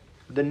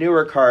the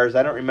newer cars,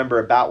 I don't remember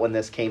about when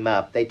this came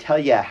up, they tell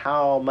you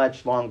how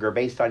much longer,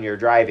 based on your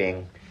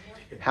driving,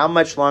 how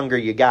much longer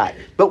you got.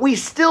 But we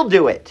still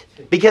do it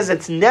because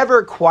it's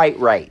never quite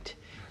right.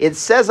 It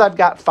says I've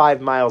got 5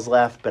 miles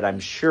left, but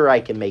I'm sure I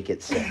can make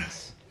it 6.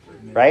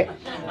 Right?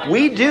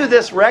 We do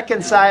this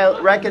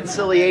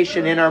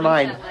reconciliation in our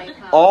mind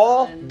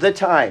all the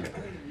time.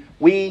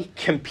 We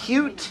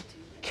compute,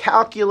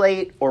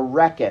 calculate, or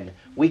reckon.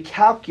 We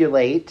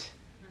calculate,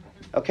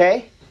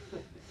 okay?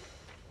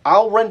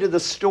 I'll run to the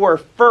store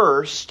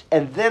first,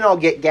 and then I'll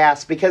get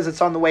gas because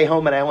it's on the way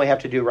home and I only have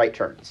to do right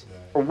turns.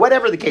 Or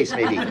whatever the case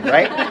may be,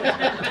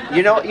 right?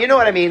 You know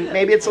what I mean?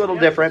 Maybe it's a little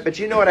different, but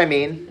you know what I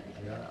mean.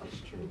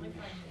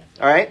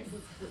 All right?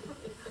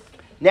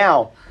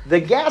 Now, the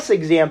gas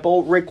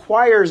example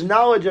requires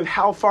knowledge of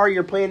how far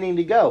you're planning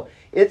to go.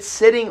 It's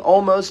sitting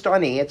almost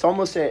on E. It's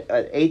almost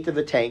an eighth of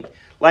a tank.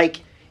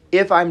 Like,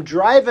 if I'm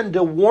driving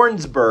to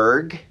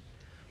Warrensburg,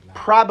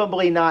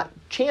 probably not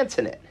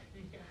chancing it.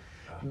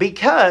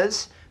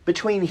 Because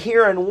between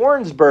here and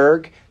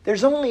Warrensburg,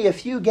 there's only a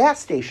few gas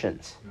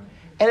stations.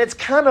 And it's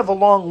kind of a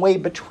long way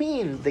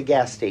between the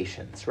gas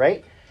stations,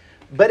 right?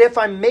 But if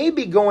I'm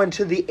maybe going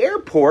to the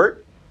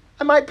airport,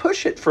 I might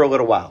push it for a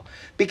little while.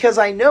 Because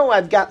I know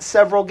I've got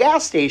several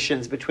gas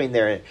stations between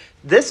there.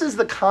 This is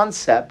the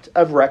concept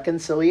of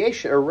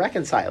reconciliation, or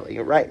reconciling,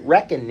 right?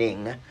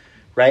 Reckoning,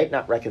 right?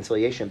 Not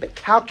reconciliation, but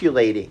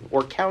calculating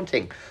or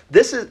counting.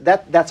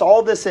 That's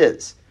all this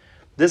is.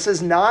 This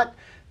does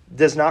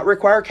not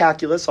require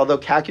calculus, although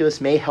calculus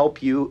may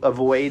help you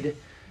avoid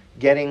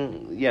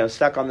getting,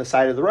 stuck on the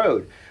side of the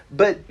road.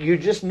 But you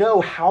just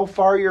know how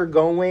far you're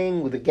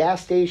going with the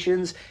gas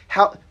stations.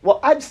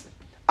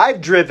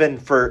 I've driven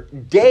for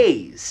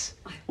days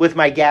with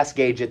my gas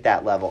gauge at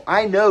that level.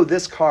 I know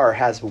this car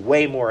has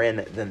way more in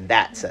it than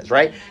that says,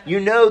 right? You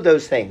know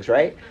those things,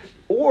 right?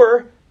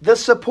 Or the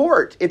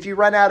support if you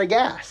run out of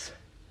gas.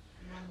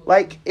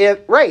 Like,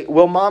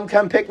 will mom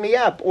come pick me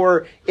up?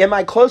 Or am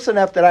I close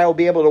enough that I will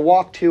be able to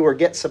walk to or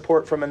get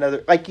support from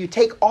another? Like, you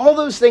take all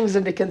those things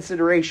into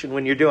consideration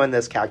when you're doing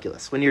this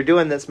calculus, when you're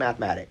doing this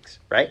mathematics,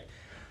 right?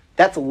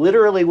 That's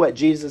literally what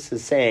Jesus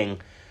is saying.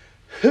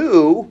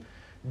 Who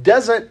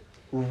doesn't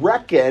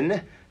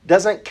reckon,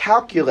 doesn't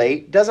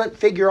calculate, doesn't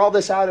figure all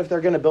this out if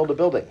they're going to build a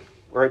building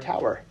or a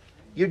tower?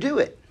 You do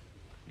it.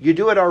 You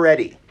do it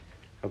already,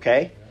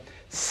 okay?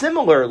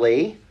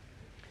 Similarly,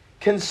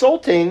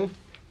 consulting...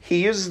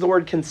 He uses the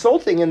word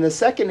consulting in the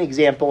second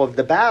example of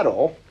the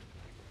battle.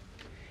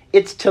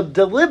 It's to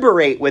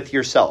deliberate with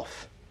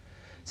yourself.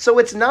 So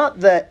it's not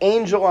the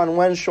angel on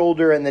one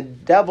shoulder and the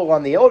devil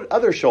on the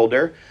other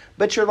shoulder,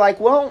 but you're like,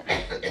 well,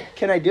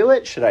 can I do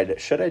it? Should I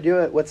do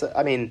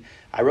it?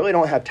 I really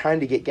don't have time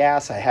to get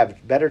gas. I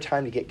have better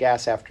time to get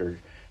gas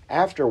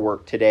after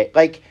work today.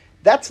 Like,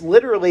 that's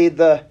literally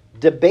the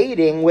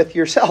debating with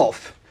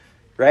yourself,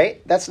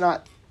 right? That's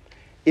not,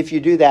 if you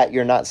do that,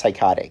 you're not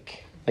psychotic.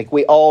 Like,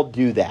 we all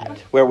do that,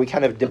 where we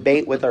kind of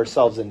debate with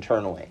ourselves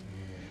internally.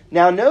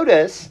 Now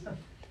notice,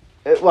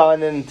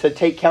 and then to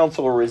take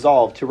counsel or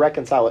resolve, to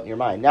reconcile it in your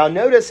mind. Now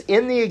notice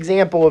in the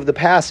example of the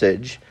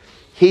passage,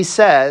 he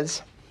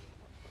says,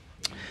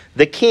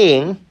 the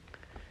king,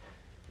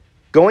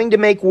 going to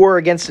make war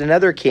against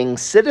another king,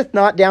 sitteth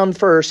not down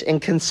first,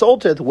 and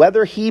consulteth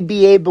whether he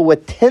be able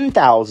with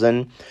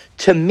 10,000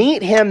 to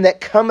meet him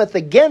that cometh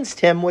against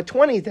him with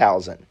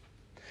 20,000.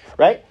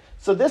 Right?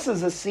 So this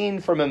is a scene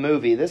from a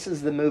movie. This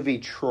is the movie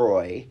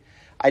Troy.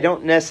 I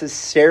don't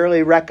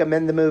necessarily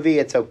recommend the movie.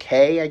 It's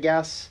okay, I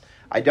guess.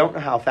 I don't know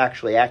how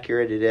factually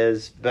accurate it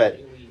is, but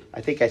I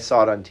think I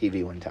saw it on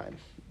TV one time.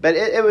 But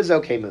it was an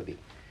okay movie.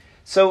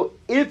 So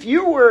if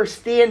you were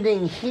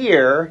standing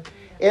here,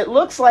 it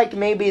looks like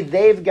maybe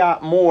they've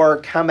got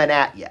more coming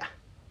at you,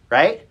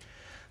 right?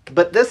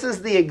 But this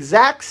is the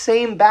exact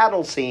same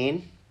battle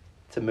scene.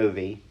 It's a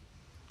movie,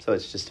 so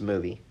it's just a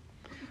movie.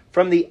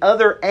 From the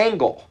other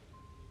angle.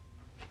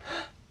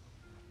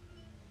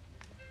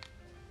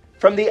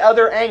 From the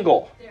other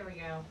angle. There we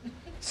go.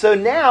 So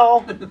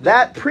now,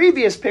 that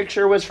previous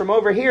picture was from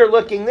over here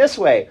looking this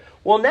way.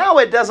 Well, now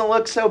it doesn't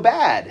look so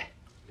bad.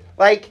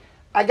 Like,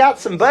 I got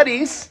some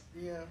buddies.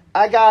 Yeah.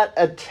 I got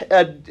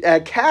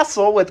a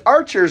castle with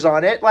archers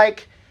on it.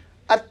 Like,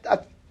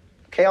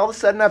 okay, all of a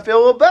sudden I feel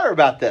a little better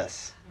about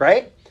this,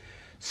 right?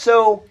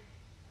 So,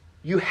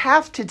 you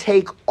have to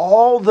take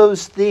all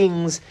those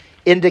things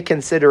into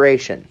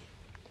consideration,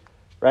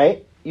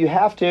 right? You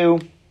have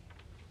to...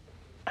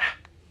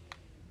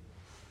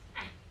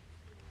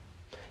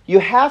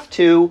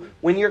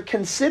 when you're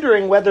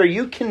considering whether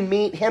you can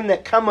meet him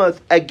that cometh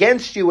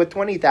against you with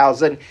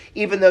 20,000,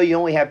 even though you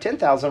only have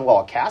 10,000, well,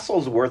 a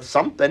castle's worth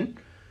something.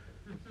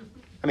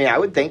 I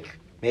would think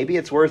maybe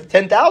it's worth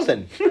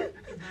 10,000,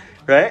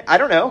 right? I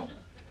don't know.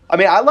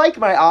 I like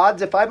my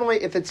odds. If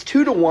it's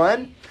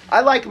 2-1, I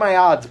like my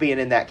odds being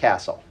in that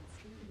castle.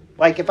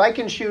 Like, if I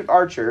can shoot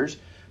archers,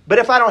 but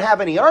if I don't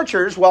have any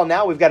archers, well,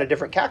 now we've got a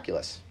different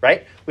calculus,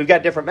 right? We've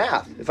got different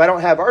math. If I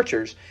don't have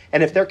archers,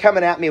 and if they're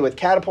coming at me with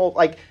catapult,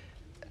 like,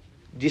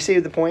 do you see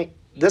the point?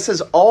 This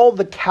is all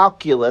the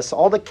calculus,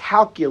 all the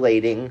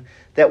calculating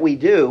that we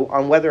do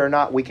on whether or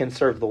not we can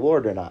serve the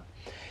Lord or not.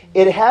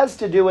 It has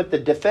to do with the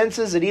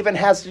defenses. It even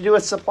has to do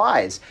with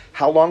supplies.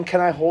 How long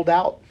can I hold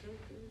out?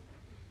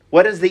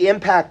 What is the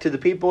impact to the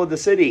people of the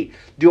city?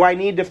 Do I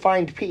need to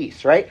find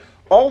peace, right?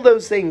 All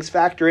those things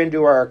factor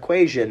into our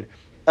equation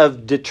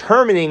of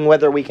determining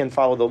whether we can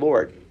follow the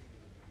Lord.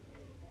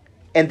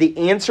 And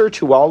the answer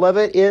to all of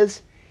it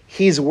is,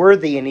 he's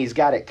worthy and he's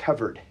got it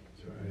covered.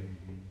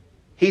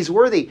 He's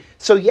worthy.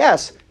 So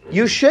yes,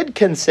 you should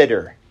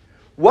consider,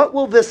 what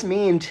will this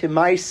mean to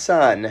my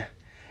son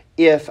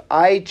if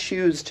I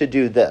choose to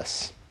do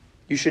this?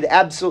 You should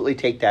absolutely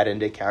take that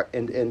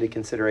into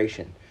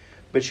consideration.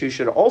 But you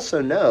should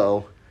also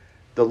know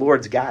the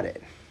Lord's got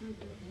it.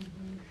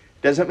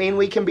 Doesn't mean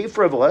we can be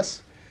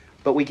frivolous,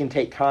 but we can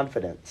take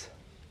confidence.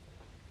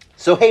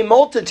 So, hey,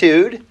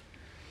 multitude,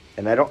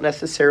 and I don't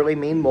necessarily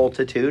mean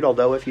multitude,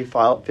 although if you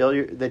feel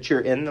that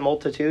you're in the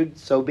multitude,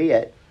 so be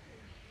it.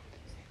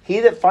 He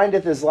that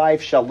findeth his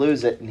life shall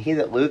lose it, and he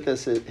that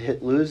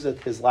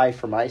loseth his life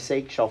for my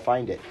sake shall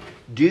find it.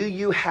 Do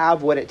you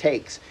have what it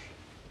takes?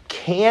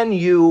 Can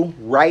you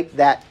write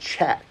that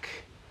check?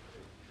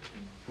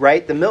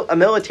 Right? A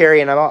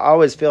military, and I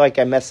always feel like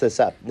I mess this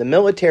up. The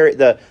military,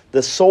 the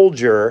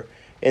soldier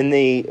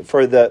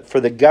for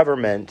the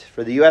government,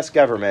 for the U.S.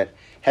 government,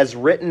 has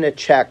written a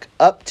check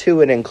up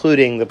to and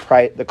including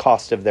the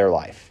cost of their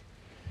life.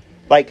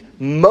 Like,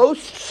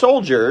 most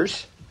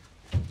soldiers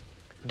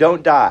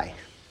don't die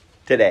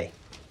today.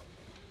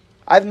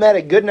 I've met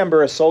a good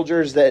number of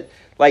soldiers that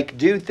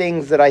do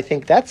things that I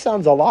think that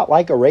sounds a lot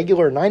like a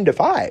regular 9 to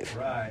 5.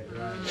 Right.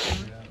 Yeah.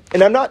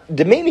 And I'm not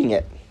demeaning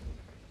it.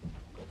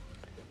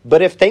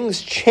 But if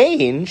things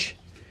change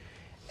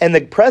and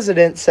the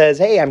president says,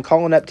 hey, I'm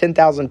calling up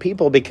 10,000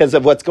 people because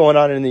of what's going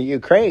on in the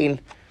Ukraine,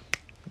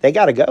 they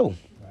got to go.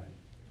 Right.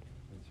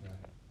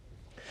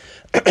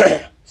 That's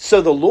right.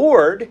 So the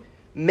Lord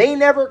may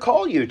never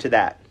call you to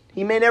that.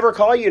 He may never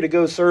call you to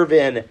go serve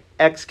in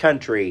X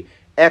country,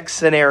 X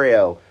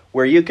scenario,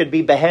 where you could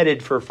be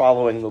beheaded for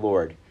following the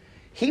Lord.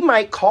 He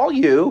might call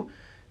you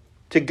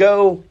to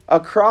go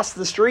across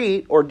the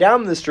street or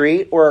down the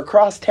street or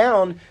across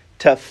town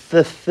to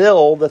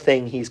fulfill the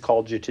thing he's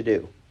called you to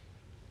do.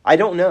 I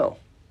don't know.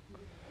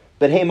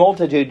 But hey,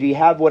 multitude, do you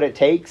have what it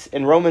takes?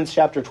 And Romans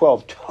chapter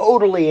 12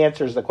 totally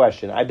answers the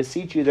question. I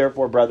beseech you,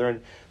 therefore,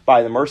 brethren,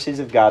 by the mercies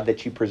of God,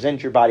 that you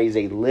present your bodies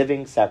a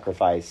living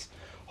sacrifice,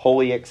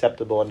 wholly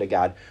acceptable unto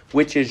God,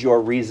 which is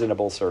your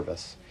reasonable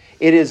service.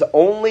 It is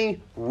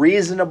only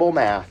reasonable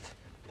math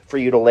for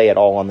you to lay it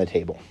all on the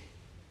table.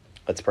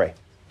 Let's pray.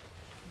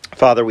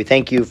 Father, we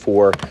thank you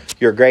for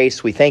your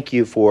grace. We thank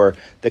you for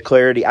the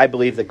clarity. I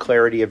believe the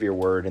clarity of your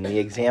word and the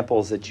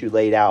examples that you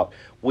laid out,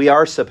 we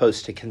are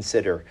supposed to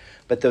consider,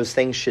 but those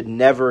things should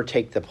never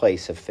take the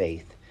place of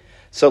faith.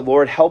 So,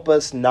 Lord, help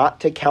us not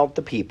to count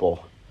the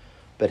people,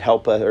 but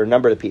help us, or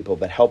number the people,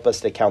 but help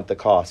us to count the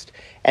cost.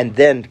 And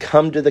then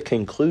come to the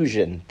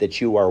conclusion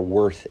that you are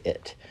worth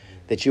it,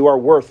 that you are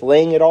worth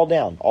laying it all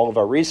down, all of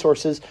our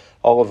resources,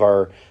 all of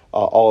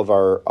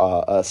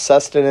our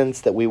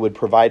sustenance that we would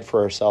provide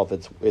for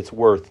ourselves. It's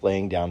worth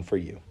laying down for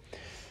you.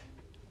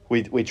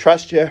 We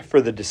trust you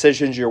for the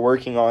decisions you're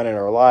working on in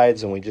our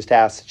lives, and we just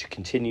ask that you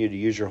continue to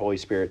use your Holy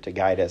Spirit to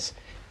guide us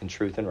in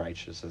truth and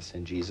righteousness.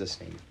 In Jesus'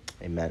 name,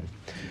 amen.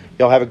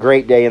 Y'all have a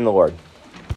great day in the Lord.